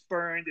 He gets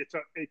spurned.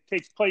 It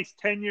takes place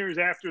 10 years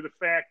after the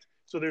fact.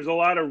 So there's a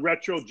lot of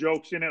retro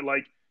jokes in it.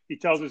 Like he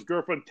tells his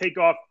girlfriend, take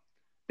off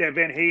that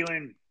Van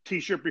Halen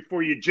t-shirt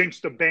before you jinx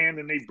the band,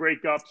 and they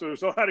break up. So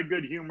there's a lot of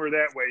good humor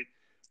that way.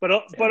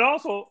 But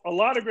also a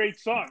lot of great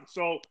songs.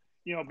 So,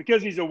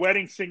 because he's a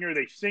wedding singer,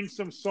 they sing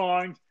some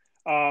songs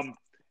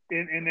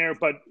in there.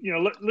 But,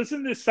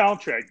 listen to this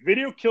soundtrack.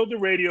 Video Killed the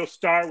Radio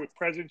Star with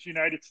Presidents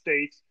United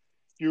States.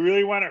 You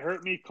Really Want to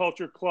Hurt Me,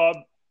 Culture Club,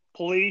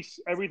 Police,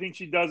 Everything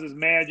She Does Is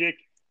Magic,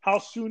 How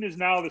Soon Is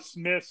Now, The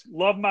Smiths,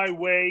 Love My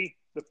Way,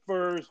 The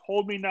Furs,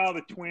 Hold Me Now,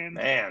 The Twins.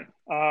 Man.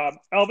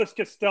 Elvis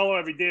Costello,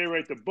 Every Day I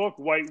Write the Book,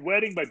 White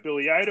Wedding by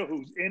Billy Idol,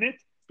 who's in it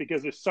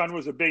because his son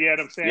was a big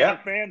Adam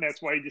Sandler fan.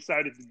 That's why he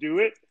decided to do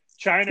it.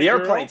 The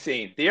airplane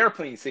scene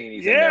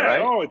he's in there,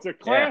 right? Oh, it's a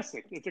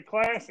classic. Yeah. It's a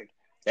classic.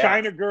 Yeah.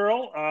 China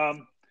Girl,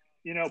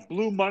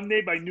 Blue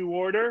Monday by New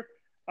Order.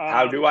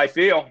 How Do I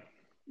Feel?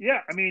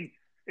 Yeah, I mean,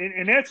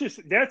 and that's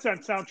on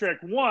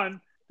soundtrack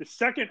 1. The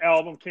second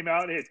album came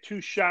out. It had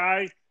Too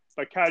Shy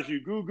by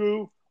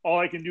Kajugugu, All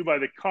I Can Do by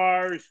the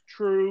Cars,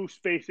 True,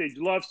 Space Age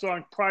Love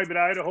Song, Private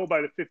Idaho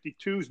by the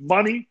 52s,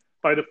 Money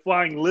by the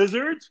Flying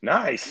Lizards.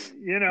 Nice.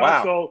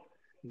 Wow. So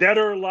Dead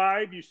or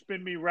Alive, You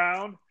Spin Me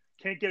Round,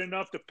 Can't Get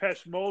Enough,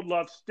 Depeche Mode,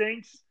 Love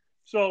Stinks.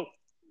 So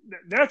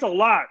that's a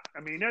lot.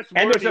 I mean,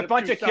 there's a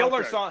bunch of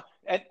killer songs.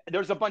 And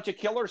there's a bunch of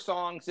killer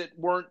songs that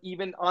weren't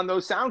even on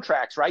those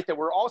soundtracks, right? That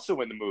were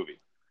also in the movie.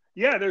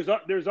 Yeah,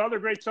 there's other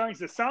great songs.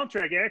 The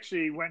soundtrack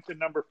actually went to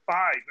number 5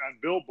 on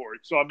Billboard.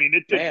 So, I mean,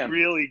 it did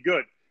really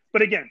good.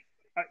 But again,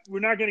 we're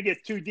not going to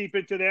get too deep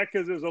into that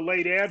because there's a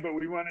late ad, but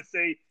we want to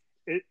say,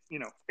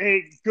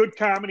 a good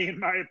comedy, in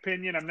my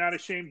opinion. I'm not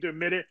ashamed to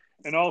admit it.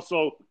 And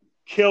also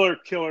killer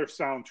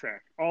soundtrack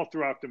all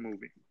throughout the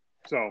movie.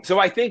 So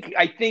I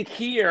think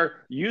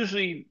here,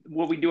 usually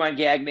what we do on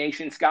Gag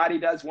Nation, Scotty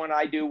does one,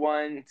 I do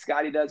one,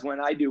 Scotty does one,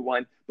 I do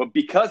one. But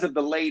because of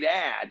the late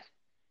ad,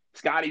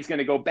 Scotty's going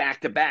to go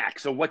back to back.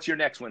 So what's your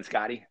next one,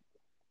 Scotty?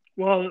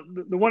 Well,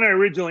 the one I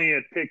originally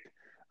had picked,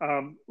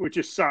 which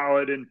is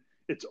solid, and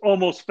it's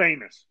Almost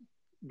Famous,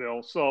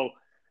 Bill. So,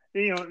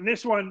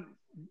 this one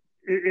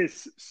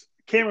is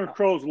Cameron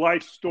Crowe's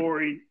life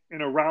story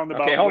in a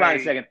roundabout way. Okay,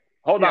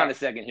 hold on a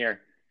second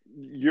here.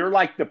 You're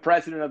like the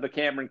president of the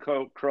Cameron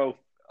Crowe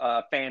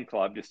fan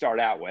club to start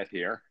out with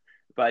here.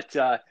 But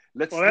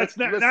that's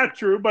not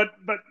true. But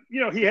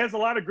he has a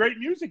lot of great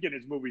music in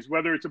his movies,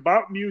 whether it's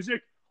about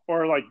music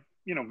or like,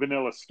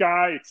 Vanilla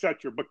Sky,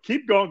 etc. But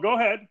keep going. Go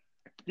ahead.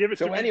 Give it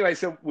to me. So anyway,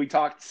 we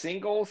talked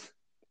Singles,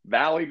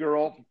 Valley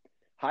Girl,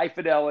 High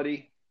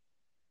Fidelity,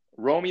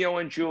 Romeo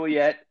and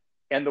Juliet,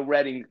 and The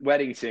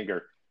Wedding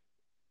Singer.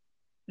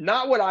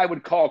 Not what I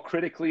would call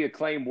critically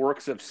acclaimed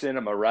works of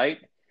cinema, right?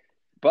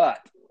 But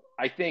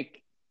I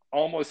think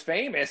Almost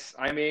Famous,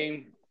 I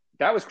mean,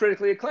 that was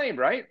critically acclaimed,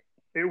 right?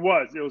 It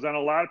was. It was on a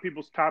lot of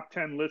people's top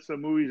 10 lists of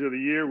movies of the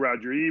year.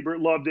 Roger Ebert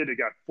loved it. It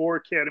got 4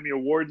 Academy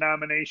Award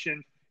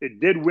nominations. It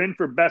did win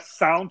for Best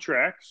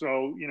Soundtrack.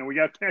 So, we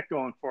got that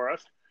going for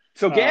us.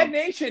 So Gag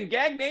Nation,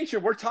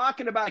 we're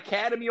talking about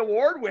Academy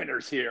Award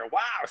winners here. Wow,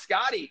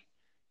 Scotty,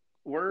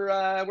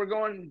 we're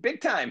going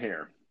big time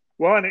here.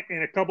 Well,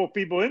 and a couple of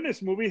people in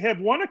this movie have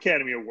won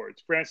Academy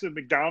Awards. Frances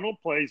McDormand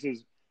plays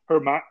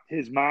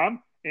his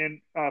mom, and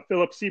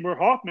Philip Seymour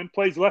Hoffman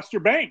plays Lester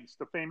Bangs,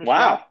 the famous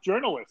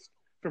journalist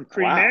from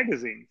Creed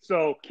magazine.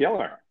 So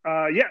killer.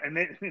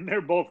 And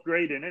they're both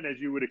great in it, as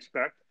you would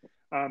expect.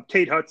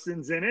 Kate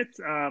Hudson's in it.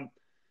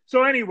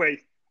 So anyway,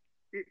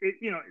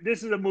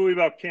 this is a movie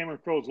about Cameron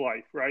Crowe's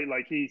life, right?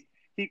 Like he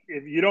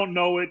if you don't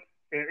know it,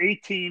 at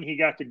 18, he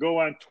got to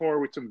go on tour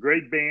with some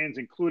great bands,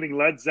 including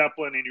Led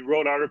Zeppelin, and he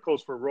wrote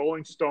articles for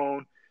Rolling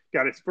Stone.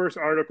 Got his first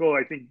article,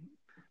 I think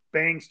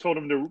Bangs told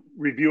him to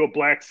review a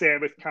Black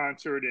Sabbath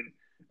concert and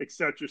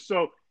etc.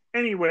 So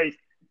anyway,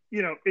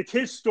 it's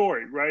his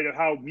story, right, of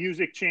how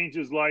music changed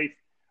his life.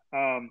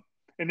 And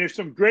there's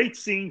some great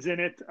scenes in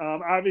it.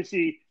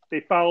 Obviously, they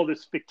follow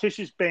this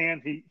fictitious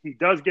band. He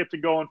does get to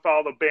go and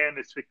follow the band,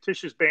 this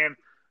fictitious band,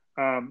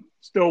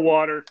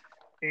 Stillwater.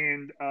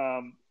 And,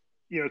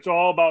 it's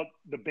all about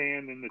the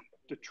band and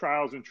the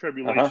trials and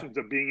tribulations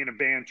of being in a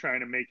band, trying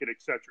to make it,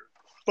 etc.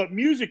 But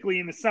musically,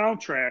 in the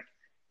soundtrack,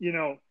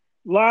 a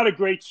lot of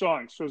great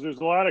songs. So there's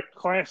a lot of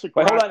classic.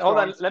 But hold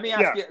on. Let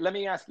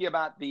me ask you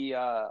about the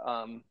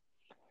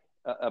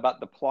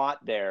plot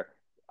there.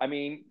 I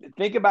mean,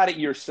 think about it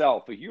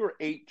yourself. If you were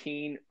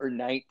 18 or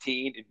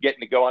 19 and getting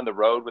to go on the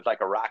road with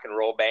like a rock and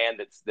roll band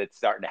that's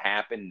starting to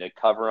happen to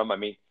cover them, I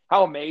mean,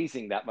 how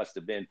amazing that must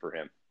have been for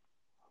him.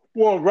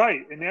 Well,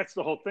 right, and that's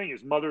the whole thing.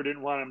 His mother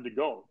didn't want him to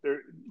go.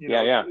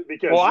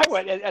 Because I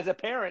went as a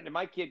parent, and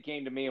my kid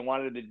came to me and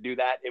wanted to do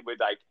that. It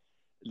would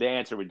the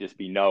answer would just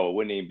be no. It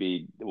wouldn't even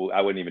be.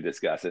 I wouldn't even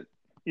discuss it.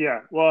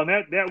 Yeah, well, and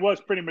that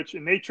was pretty much.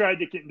 And they tried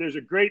to. There's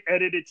a great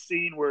edited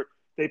scene where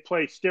they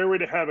play "Stairway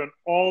to Heaven"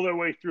 all the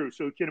way through.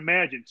 So you can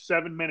imagine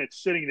 7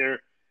 minutes sitting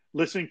there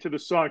listening to the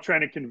song, trying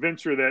to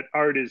convince her that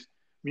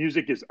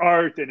music is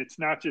art, and it's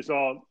not just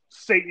all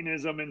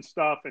Satanism and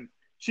stuff. And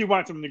she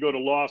wants him to go to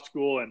law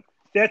school, and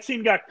that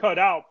scene got cut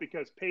out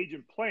because Page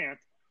and Plant,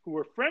 who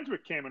were friends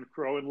with Cameron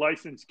Crowe and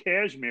licensed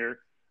Kashmir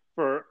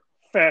for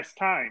Fast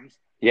Times,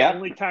 the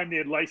only time they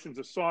had licensed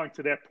a song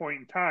to that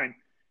point in time,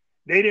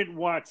 they didn't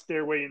want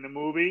Stairway in the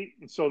movie,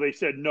 and so they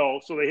said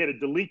no. So they had to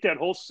delete that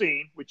whole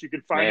scene, which you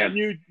can find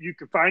you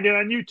can find it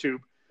on YouTube.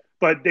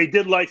 But they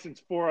did license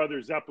 4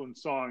 other Zeppelin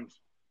songs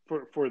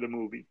for the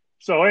movie.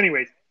 So,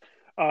 anyways,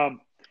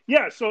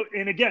 So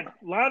and again,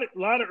 a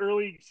lot of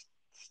early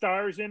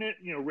stars in it.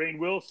 Rainn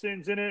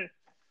Wilson's in it.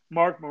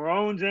 Mark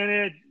Marone's in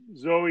it.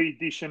 Zoe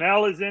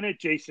Deschanel is in it.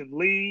 Jason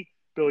Lee,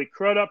 Billy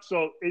Crudup.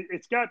 So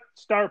it's got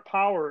star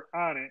power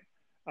on it.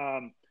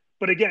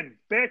 But again,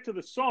 back to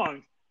the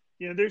songs.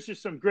 There's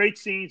just some great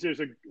scenes. There's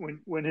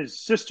when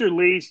his sister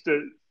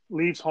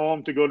leaves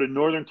home to go to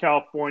Northern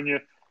California.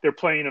 They're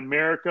playing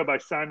 "America" by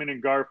Simon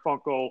and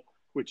Garfunkel,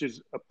 which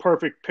is a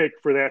perfect pick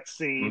for that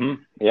scene.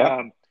 Mm-hmm.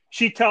 Yeah.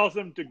 She tells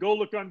him to go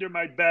look under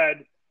my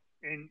bed,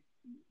 and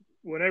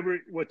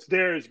what's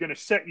there is going to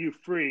set you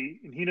free,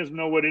 and he doesn't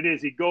know what it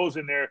is. He goes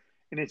in there,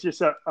 and it's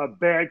just a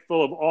bag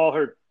full of all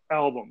her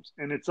albums,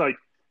 and it's like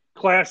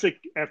classic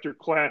after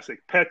classic.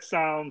 Pet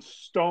Sounds,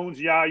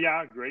 Stones, Ya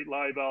Ya, great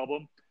live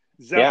album.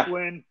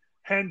 Zeppelin,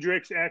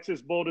 Hendrix,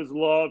 Axis Bold as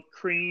Love,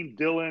 Cream,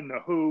 Dylan, The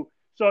Who.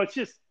 So it's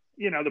just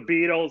the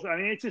Beatles. I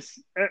mean,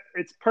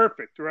 it's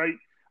perfect, right?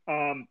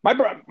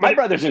 My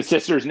brothers and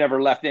sisters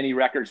never left any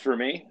records for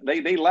me.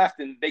 They left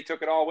and they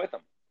took it all with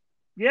them.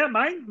 Yeah,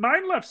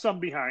 mine left some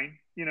behind,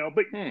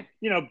 but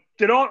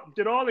did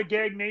all the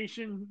Gag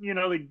Nation,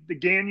 the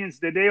Ganyons,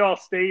 did they all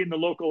stay in the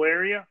local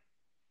area?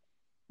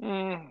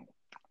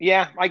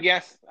 Yeah, I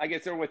guess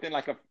they're within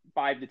like a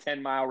 5 to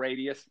 10 mile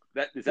radius.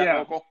 Is that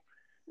local?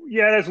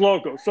 Yeah, that's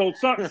local. So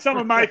some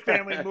of my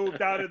family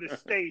moved out of the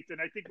state, and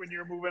I think when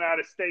you're moving out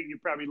of state, you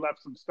probably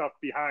left some stuff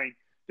behind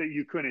that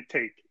you couldn't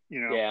take.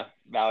 Yeah,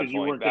 valid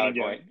point. But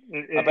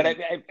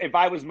if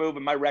I was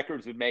moving, my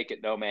records would make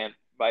it, though, man.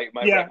 My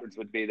records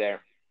would be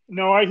there.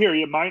 No, I hear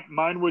you.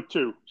 Mine would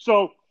too.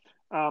 So,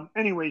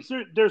 anyways,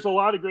 there's a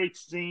lot of great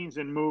scenes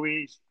and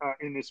movies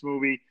in this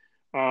movie.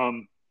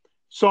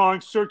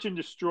 Songs "Search and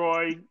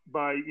Destroy"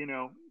 by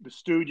the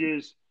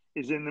Stooges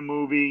is in the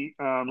movie.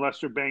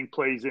 Lester Bang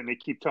plays it, and they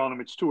keep telling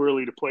him it's too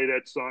early to play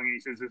that song. And he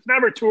says it's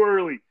never too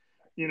early,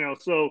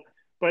 So,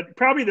 but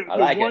probably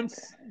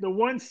the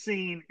one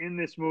scene in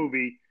this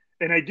movie,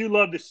 and I do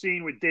love the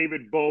scene with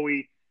David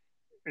Bowie,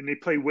 and they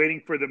play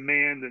 "Waiting for the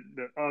Man,"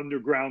 the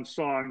underground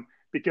song,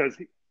 because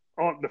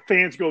the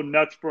fans go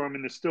nuts for him,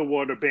 and the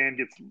Stillwater band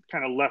gets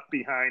kind of left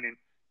behind and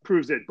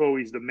proves that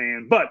Bowie's the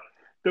man. But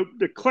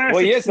the classic.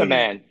 Well, he is the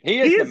man. He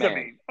is the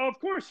man. Oh, of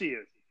course he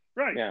is.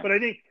 Right. Yeah. But I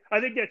think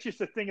that's just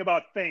the thing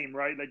about fame,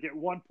 right? Like at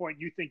one point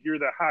you think you're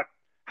the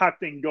hot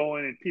thing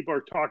going, and people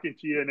are talking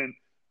to you, and then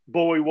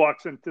Bowie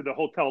walks into the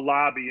hotel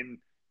lobby, and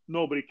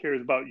nobody cares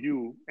about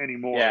you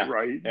anymore,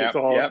 right? It's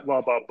all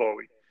about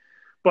Bowie.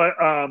 But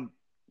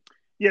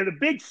Yeah, the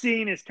big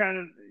scene is kind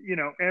of,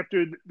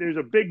 after there's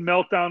a big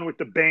meltdown with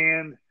the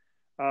band.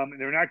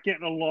 They're not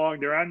getting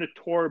along. They're on the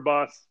tour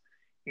bus,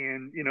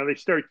 and they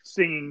start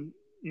singing.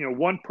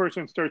 One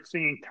person starts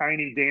singing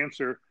 "Tiny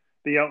Dancer,"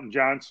 the Elton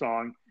John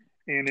song,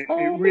 and it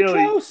Hold me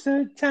really,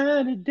 closer,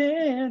 tiny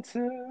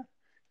dancer.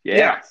 Yeah.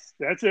 yes,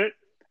 that's it.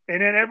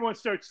 And then everyone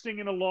starts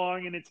singing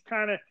along, and it's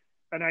kind of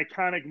an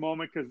iconic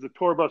moment because the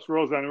tour bus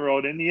rolls on the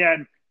road. In the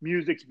end,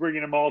 music's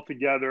bringing them all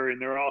together,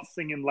 and they're all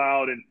singing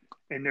loud,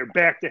 and they're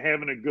back to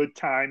having a good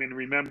time and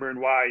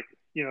remembering why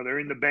they're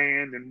in the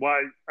band and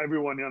why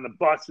everyone on the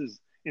bus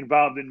is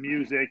involved in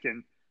music,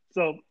 and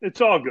so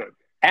it's all good.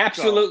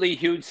 Absolutely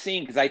huge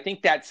scene, because I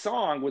think that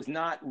song was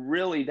not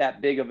really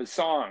that big of a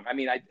song. I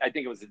mean, I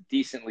think it was a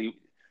decently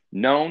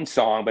known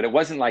song, but it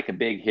wasn't like a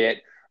big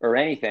hit or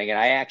anything. And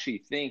I actually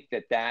think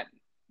that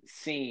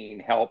scene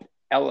helped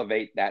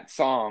elevate that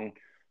song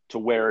to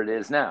where it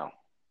is now,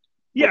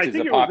 Yeah, which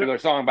is a popular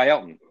song by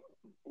Elton.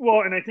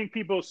 Well, and I think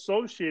people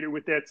associate it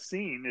with that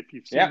scene if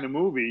you've seen the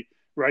movie,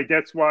 right?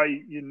 That's why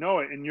you know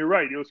it. And you're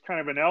right; it was kind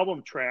of an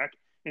album track,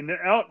 and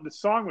the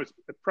song was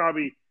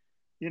probably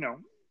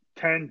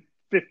 10,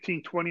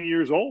 15, 20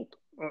 years old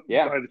by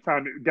the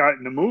time it got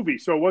in the movie.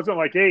 So it wasn't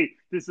like, hey,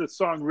 this is a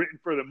song written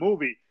for the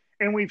movie.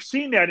 And we've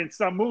seen that in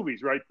some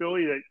movies, right,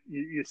 Billy? That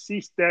you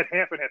see that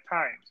happen at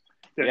times.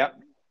 That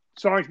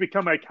songs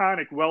become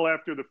iconic well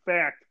after the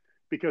fact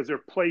because they're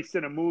placed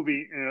in a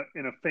movie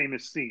in a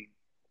famous scene.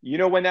 You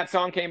know when that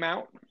song came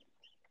out?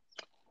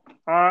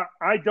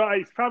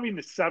 It's probably in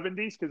the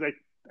 70s because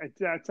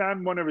it's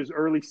on one of his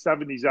early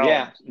 70s albums.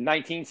 Yeah,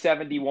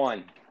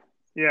 1971.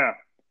 Yeah.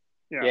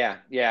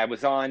 It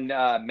was on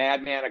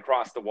Madman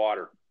Across the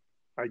Water.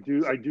 I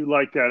do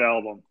like that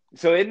album.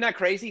 So isn't that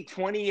crazy?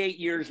 28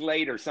 years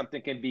later,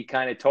 something can be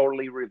kind of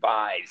totally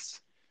revised.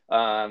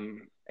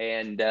 And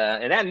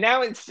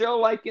now it's still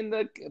like in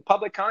the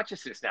public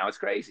consciousness now. It's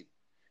crazy.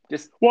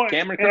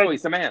 Cameron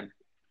Crowe's the man.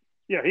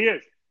 Yeah, he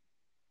is.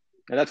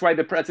 And that's why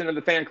the president of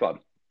the fan club.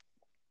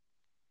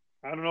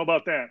 I don't know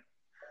about that.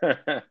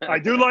 I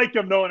do like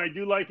him, though, and I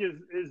do like his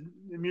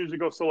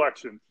musical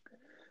selection.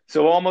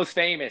 So Almost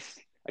Famous,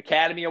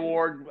 Academy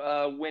Award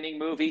winning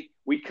movie.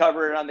 We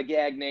cover it on the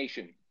Gag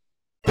Nation.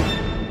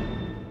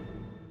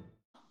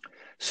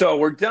 So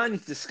we're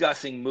done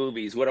discussing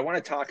movies. What I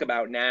want to talk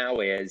about now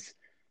is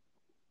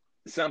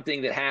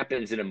something that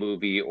happens in a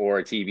movie or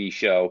a TV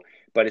show,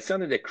 but it's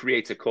something that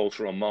creates a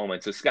cultural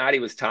moment. So Scotty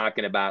was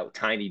talking about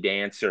Tiny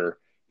Dancer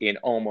in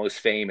Almost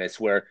Famous,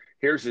 where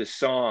here's a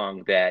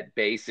song that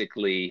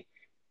basically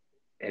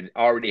had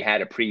already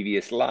had a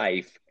previous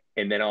life,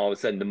 and then all of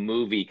a sudden the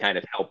movie kind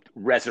of helped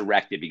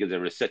resurrect it because there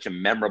was such a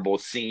memorable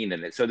scene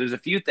in it. So there's a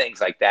few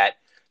things like that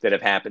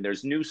have happened.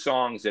 There's new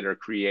songs that are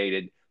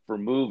created for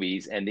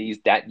movies, and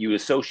that you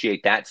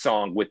associate that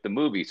song with the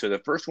movie. So the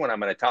first one I'm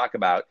going to talk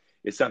about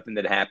is something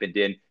that happened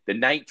in the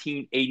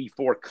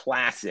 1984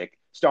 classic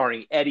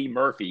starring Eddie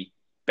Murphy,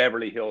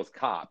 Beverly Hills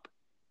Cop.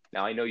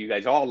 Now, I know you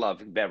guys all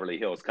love Beverly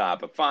Hills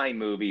Cop, a fine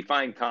movie,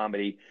 fine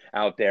comedy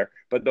out there.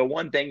 But the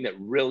one thing that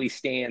really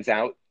stands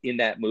out in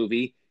that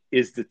movie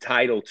is the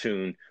title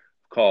tune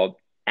called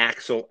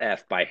Axel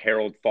F by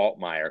Harold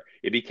Faltermeyer.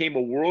 It became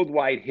a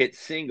worldwide hit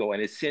single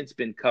and has since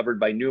been covered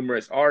by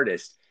numerous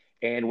artists.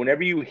 And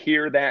whenever you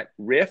hear that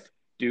riff,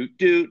 doot,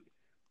 doot,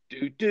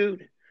 doot,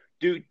 doot,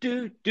 doot,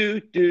 doot,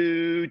 doot,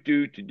 doot,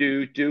 doot,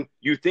 doot, doot,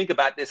 you think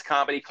about this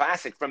comedy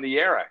classic from the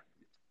era.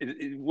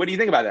 What do you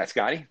think about that,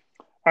 Scotty?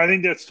 I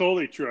think that's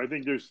totally true. I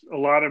think there's a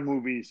lot of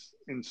movies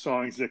and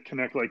songs that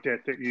connect like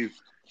that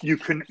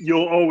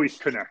you'll always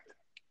connect.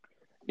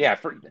 Yeah,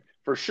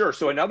 for sure.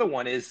 So another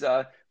one is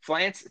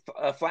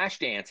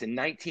Flashdance in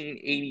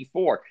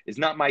 1984. It's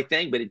not my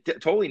thing, but it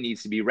totally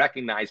needs to be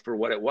recognized for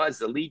what it was.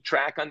 The lead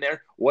track on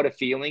there, What a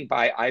Feeling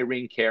by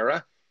Irene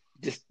Cara,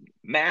 just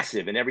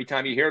massive. And every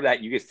time you hear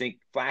that, you just think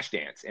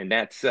Flashdance. And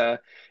that's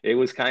it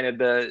was kind of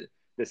the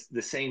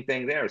same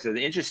thing there. So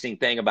the interesting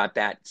thing about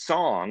that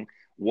song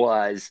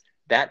was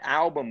that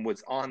album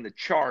was on the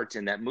charts,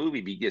 and that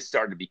movie just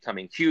started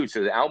becoming huge.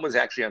 So the album was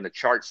actually on the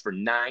charts for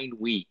 9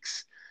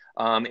 weeks.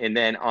 And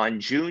then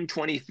on June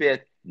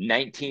 25th,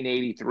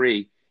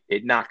 1983,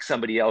 it knocked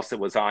somebody else that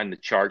was on the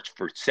charts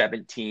for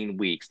 17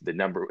 weeks.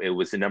 It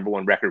was the number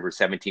one record for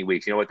 17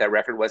 weeks. You know what that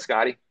record was,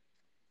 Scotty?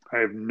 I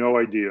have no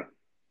idea.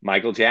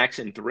 Michael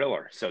Jackson,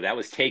 Thriller. So that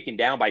was taken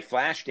down by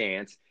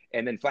Flashdance,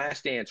 and then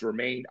Flashdance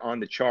remained on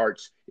the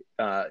charts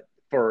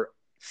for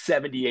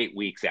 78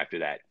 weeks after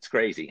that. It's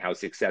crazy how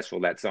successful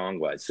that song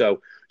was.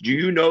 So do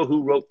you know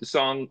who wrote the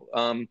song,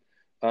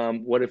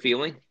 What a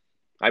Feeling?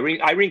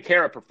 Irene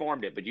Cara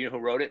performed it, but do you know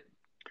who wrote it?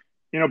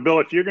 Bill,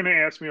 if you're going to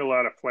ask me a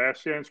lot of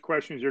Flashdance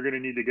questions, you're going to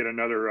need to get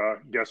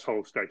another guest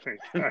host, I think.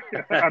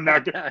 I'm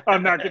not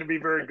going to be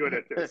very good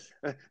at this.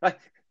 I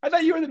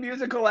thought you were the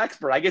musical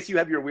expert. I guess you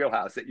have your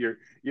wheelhouse that you're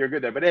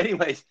good there. But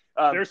anyways.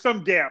 There's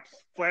some gaps.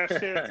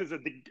 Flashdance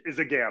is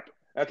a gap.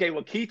 Okay,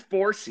 well, Keith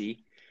Forsey,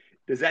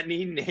 does that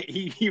mean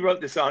he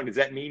wrote the song? Does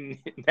that name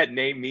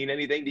mean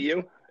anything to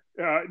you?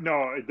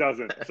 No, it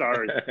doesn't.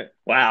 Sorry.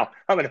 Wow,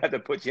 I'm gonna have to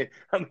put you.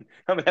 I'm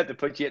gonna have to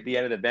put you at the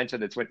end of the bench on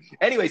this one.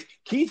 Anyways,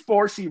 Keith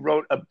Forsey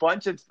wrote a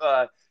bunch of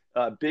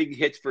big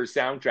hits for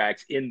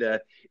soundtracks in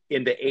the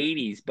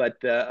 '80s, but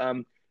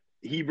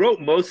he wrote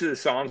most of the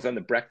songs on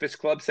the Breakfast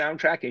Club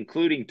soundtrack,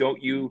 including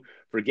 "Don't You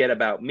Forget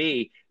About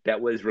Me,"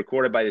 that was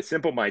recorded by the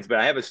Simple Minds. But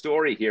I have a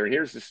story here.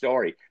 Here's the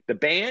story: the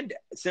band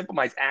Simple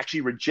Minds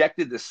actually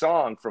rejected the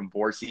song from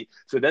Forsey,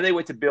 so then they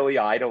went to Billy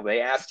Idol.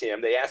 They asked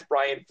him, they asked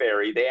Brian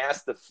Ferry, they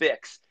asked The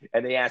Fix,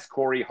 and they asked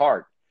Corey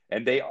Hart.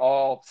 And they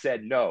all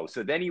said no.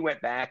 So then he went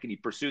back and he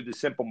pursued the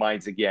Simple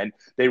Minds again.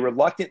 They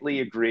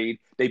reluctantly agreed.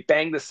 They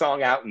banged the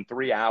song out in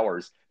 3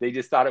 hours. They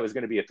just thought it was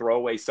going to be a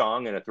throwaway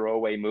song and a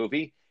throwaway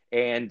movie.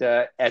 And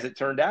as it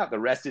turned out, the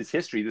rest is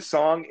history. The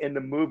song in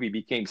the movie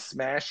became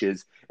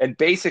smashes and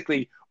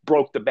basically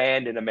broke the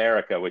band in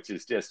America, which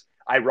is just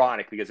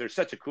ironic because they're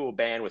such a cool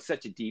band with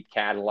such a deep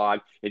catalog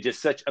and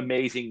just such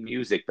amazing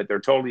music, but they're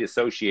totally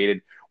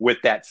associated with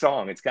that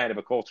song. It's kind of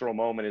a cultural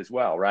moment as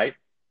well, right?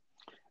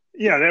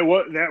 Yeah,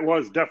 that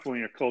was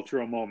definitely a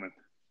cultural moment.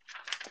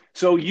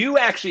 So you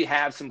actually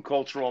have some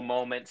cultural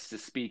moments to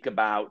speak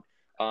about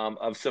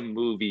of some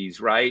movies,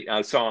 right?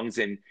 Songs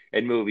and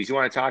movies. You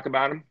want to talk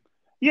about them?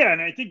 Yeah,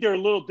 and I think they're a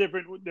little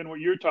different than what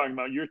you're talking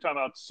about. You're talking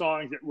about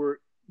songs that were,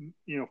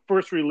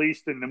 first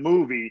released in the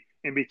movie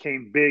and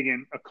became big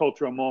in a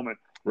cultural moment.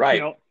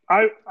 Right.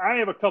 I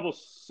have a couple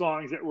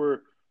songs that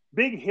were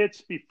big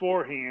hits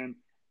beforehand,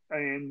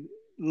 and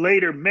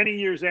later, many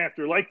years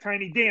after, like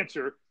Tiny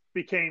Dancer,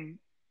 became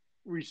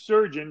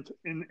resurgent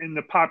in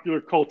the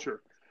popular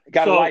culture.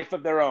 Got a life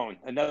of their own,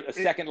 a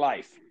second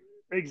life.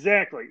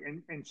 Exactly.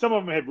 And some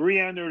of them have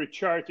re-entered the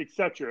charts,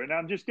 etc. And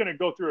I'm just going to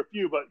go through a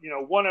few, but,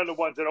 one of the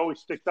ones that always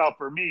sticks out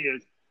for me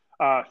is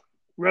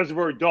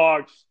Reservoir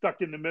Dogs,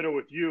 Stuck in the Middle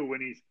with You,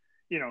 when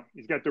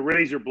he's got the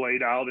razor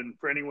blade out. And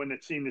for anyone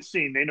that's seen the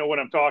scene, they know what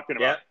I'm talking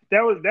about.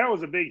 Yeah. That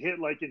was a big hit,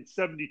 like in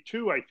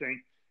 72, I think.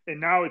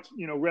 And now it's,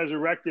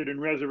 resurrected in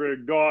Reservoir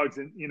Dogs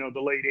in,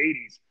 the late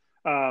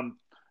 80s.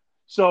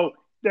 So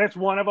that's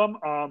one of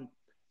them.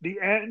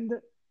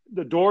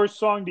 The Doors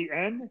song, The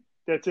End,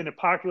 that's in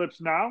Apocalypse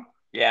Now.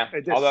 Yeah,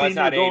 although that's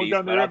not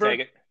 80s, but I'll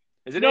take it.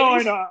 Is it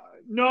 80s?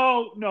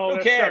 No.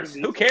 Who cares?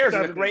 70s. Who cares?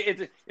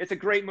 70s. It's a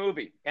great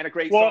movie and a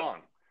great song.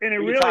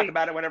 And we can talk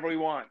about it whenever we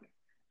want.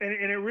 And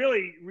it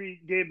really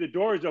gave the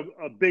Doors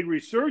a big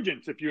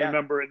resurgence, if you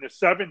remember, in the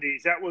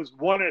 70s. That was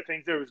one of the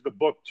things. There was the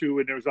book, too,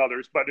 and there was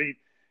others. But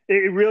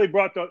it really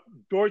brought the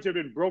Doors had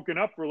been broken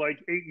up for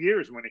like 8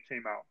 years when it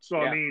came out. So,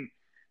 I mean,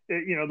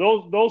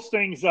 those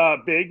things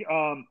big.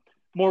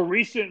 More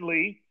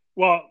recently,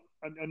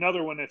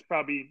 another one that's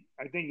probably,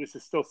 I think this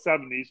is still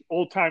 70s,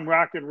 Old Time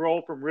Rock and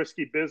Roll from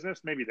Risky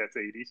Business. Maybe that's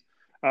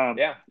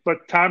 80s.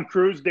 But Tom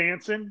Cruise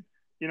dancing,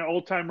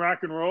 Old Time Rock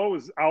and Roll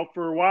was out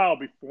for a while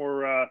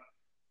before,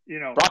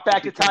 Brought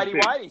back the Tidy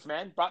Whities,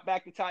 man. Brought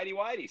back the Tidy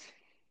Whities.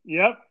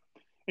 Yep.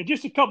 And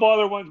just a couple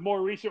other ones.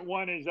 More recent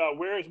one is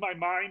Where Is My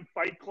Mind?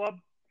 Fight Club.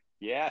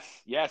 Yes.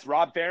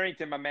 Rob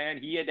Farrington, my man,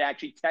 he had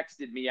actually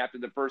texted me after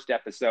the first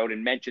episode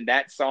and mentioned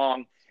that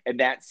song and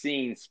that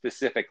scene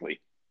specifically.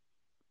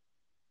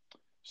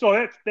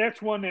 So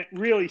that's one that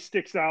really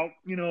sticks out,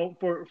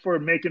 for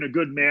making a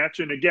good match.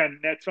 And again,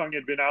 that song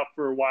had been out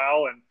for a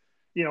while. And,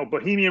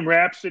 Bohemian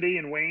Rhapsody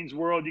and Wayne's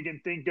World, you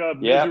can think of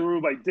Miseru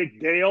by Dick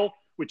Dale,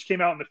 which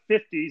came out in the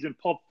 50s, and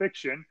Pulp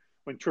Fiction,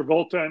 when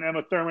Travolta and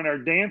Emma Thurman are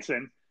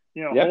dancing.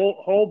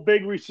 Whole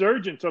big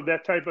resurgence of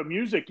that type of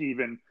music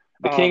even.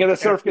 The king of the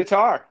surf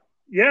guitar.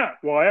 Yeah.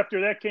 Well,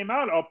 after that came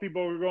out, all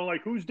people were going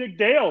like, who's Dick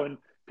Dale? And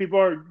people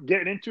are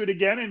getting into it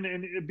again,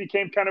 and it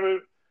became kind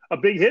of a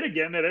big hit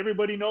again that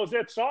everybody knows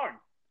that song.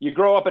 You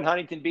grow up in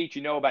Huntington Beach,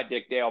 you know about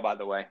Dick Dale, by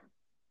the way.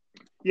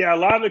 Yeah, a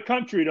lot of the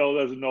country, though,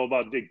 doesn't know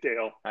about Dick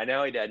Dale. I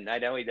know he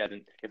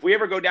doesn't. If we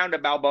ever go down to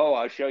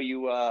Balboa, I'll show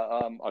you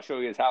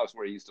his house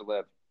where he used to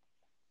live.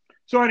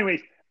 So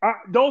anyways,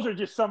 those are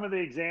just some of the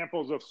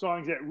examples of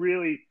songs that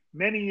really,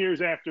 many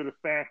years after the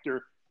fact,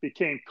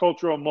 became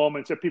cultural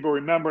moments that people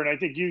remember. And I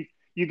think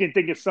you can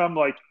think of some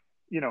like,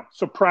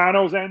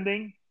 Sopranos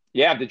ending.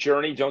 Yeah, The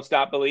Journey, Don't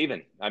Stop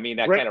Believing. I mean,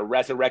 that kind of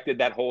resurrected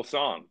that whole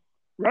song.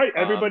 Right.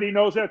 Everybody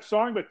knows that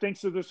song, but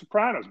thinks of The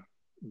Sopranos.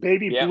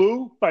 Baby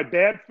Blue by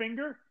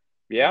Badfinger.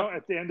 Yeah.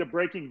 At the end of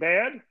Breaking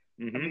Bad.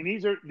 Mm-hmm. I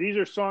mean, these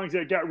are songs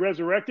that got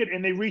resurrected,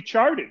 and they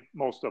recharted,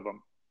 most of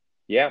them.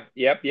 Yeah.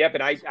 Yep.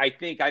 And I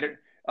think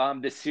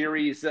the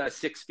series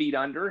 6 Feet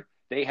Under,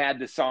 they had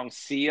the song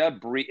Sia,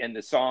 and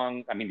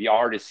the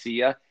artist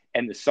Sia,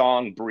 and the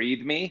song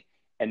Breathe Me.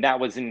 And that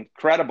was an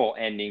incredible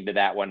ending to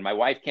that one. My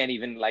wife can't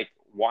even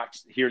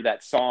hear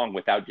that song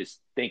without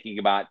just thinking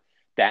about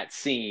that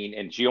scene,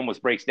 and she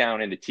almost breaks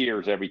down into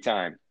tears every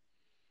time.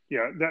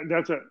 Yeah,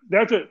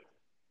 that's a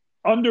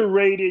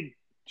underrated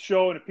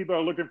show, and if people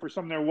are looking for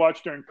something to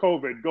watch during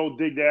COVID, go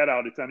dig that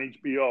out. It's on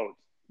HBO.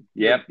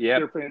 Yep.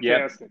 They're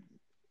fantastic.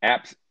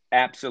 Yep.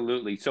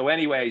 Absolutely. So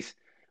anyways,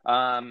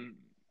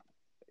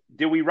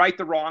 did we right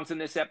the wrongs in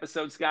this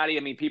episode, Scotty? I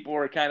mean, people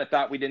were kind of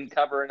thought we didn't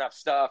cover enough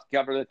stuff,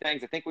 cover the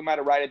things. I think we might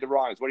have righted the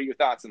wrongs. What are your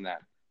thoughts on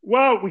that?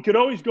 Well, we could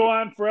always go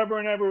on forever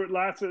and ever with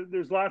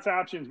there's lots of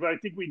options, but I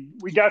think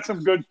we got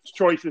some good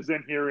choices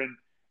in here, and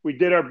we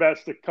did our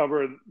best to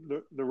cover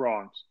the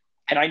wrongs.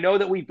 And I know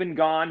that we've been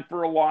gone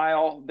for a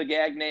while, the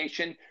Gag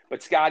Nation,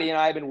 but Scotty and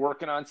I have been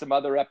working on some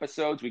other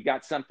episodes. We've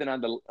got something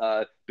on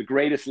the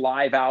greatest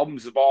live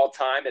albums of all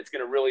time that's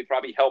going to really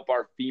probably help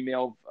our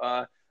female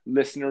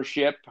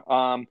listenership.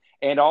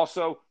 And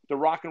also, the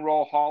Rock and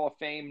Roll Hall of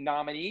Fame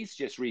nominees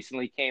just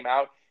recently came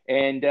out,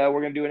 and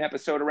we're going to do an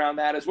episode around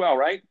that as well,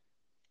 right?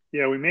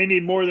 Yeah, we may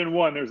need more than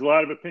one. There's a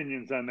lot of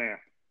opinions on that.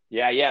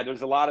 Yeah,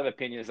 there's a lot of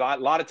opinions, a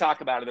lot of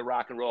talk about it, the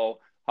Rock and Roll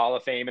Hall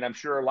of Fame, and I'm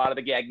sure a lot of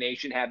the Gag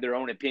Nation have their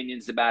own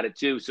opinions about it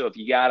too. So if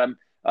you got them,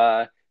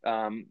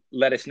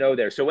 let us know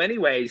there. So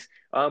anyways,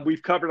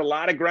 we've covered a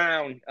lot of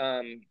ground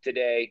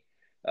today,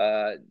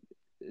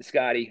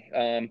 Scotty.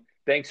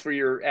 Thanks for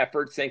your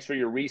efforts. Thanks for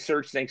your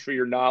research. Thanks for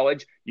your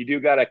knowledge. You do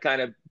got to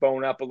kind of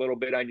bone up a little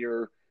bit on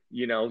your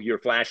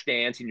flash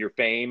dance and your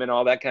fame and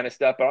all that kind of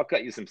stuff, but I'll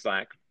cut you some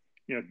slack.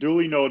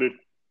 Duly noted.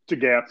 It's a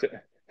gap.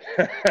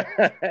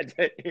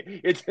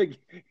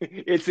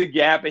 it's a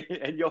gap,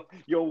 and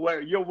you'll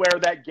wear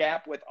that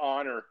gap with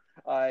honor.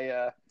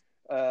 I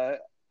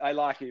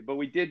like it, but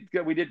we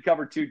did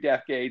cover 2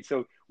 decades.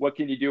 So what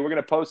can you do? We're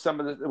gonna post some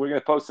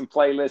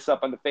playlists up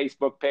on the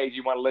Facebook page.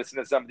 You want to listen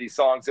to some of these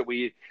songs that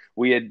we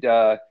had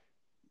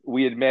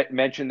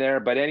mentioned there.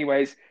 But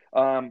anyways,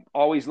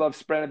 always love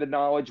spreading the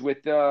knowledge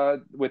with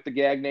the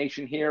Gag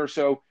Nation here.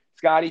 So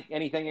Scotty,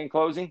 anything in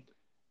closing?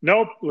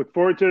 Nope. Look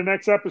forward to the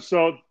next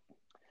episode.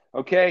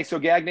 Okay, so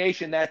Gag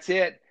Nation, that's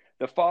it.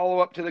 The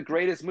follow-up to the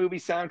greatest movie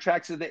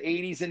soundtracks of the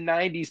 80s and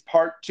 90s,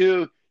 part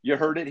 2. You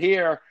heard it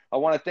here. I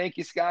want to thank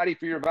you, Scotty,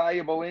 for your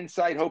valuable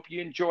insight. Hope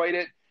you enjoyed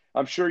it.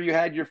 I'm sure you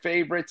had your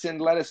favorites,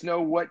 and let us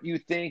know what you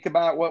think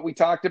about what we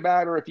talked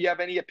about, or if you have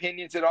any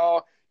opinions at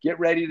all, get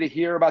ready to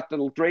hear about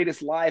the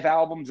greatest live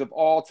albums of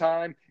all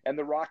time and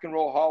the Rock and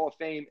Roll Hall of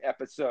Fame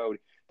episode.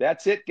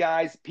 That's it,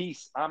 guys.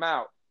 Peace. I'm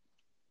out.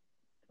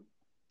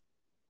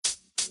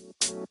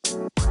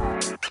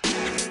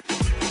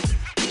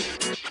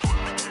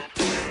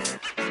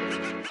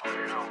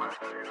 You know,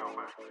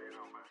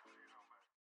 man.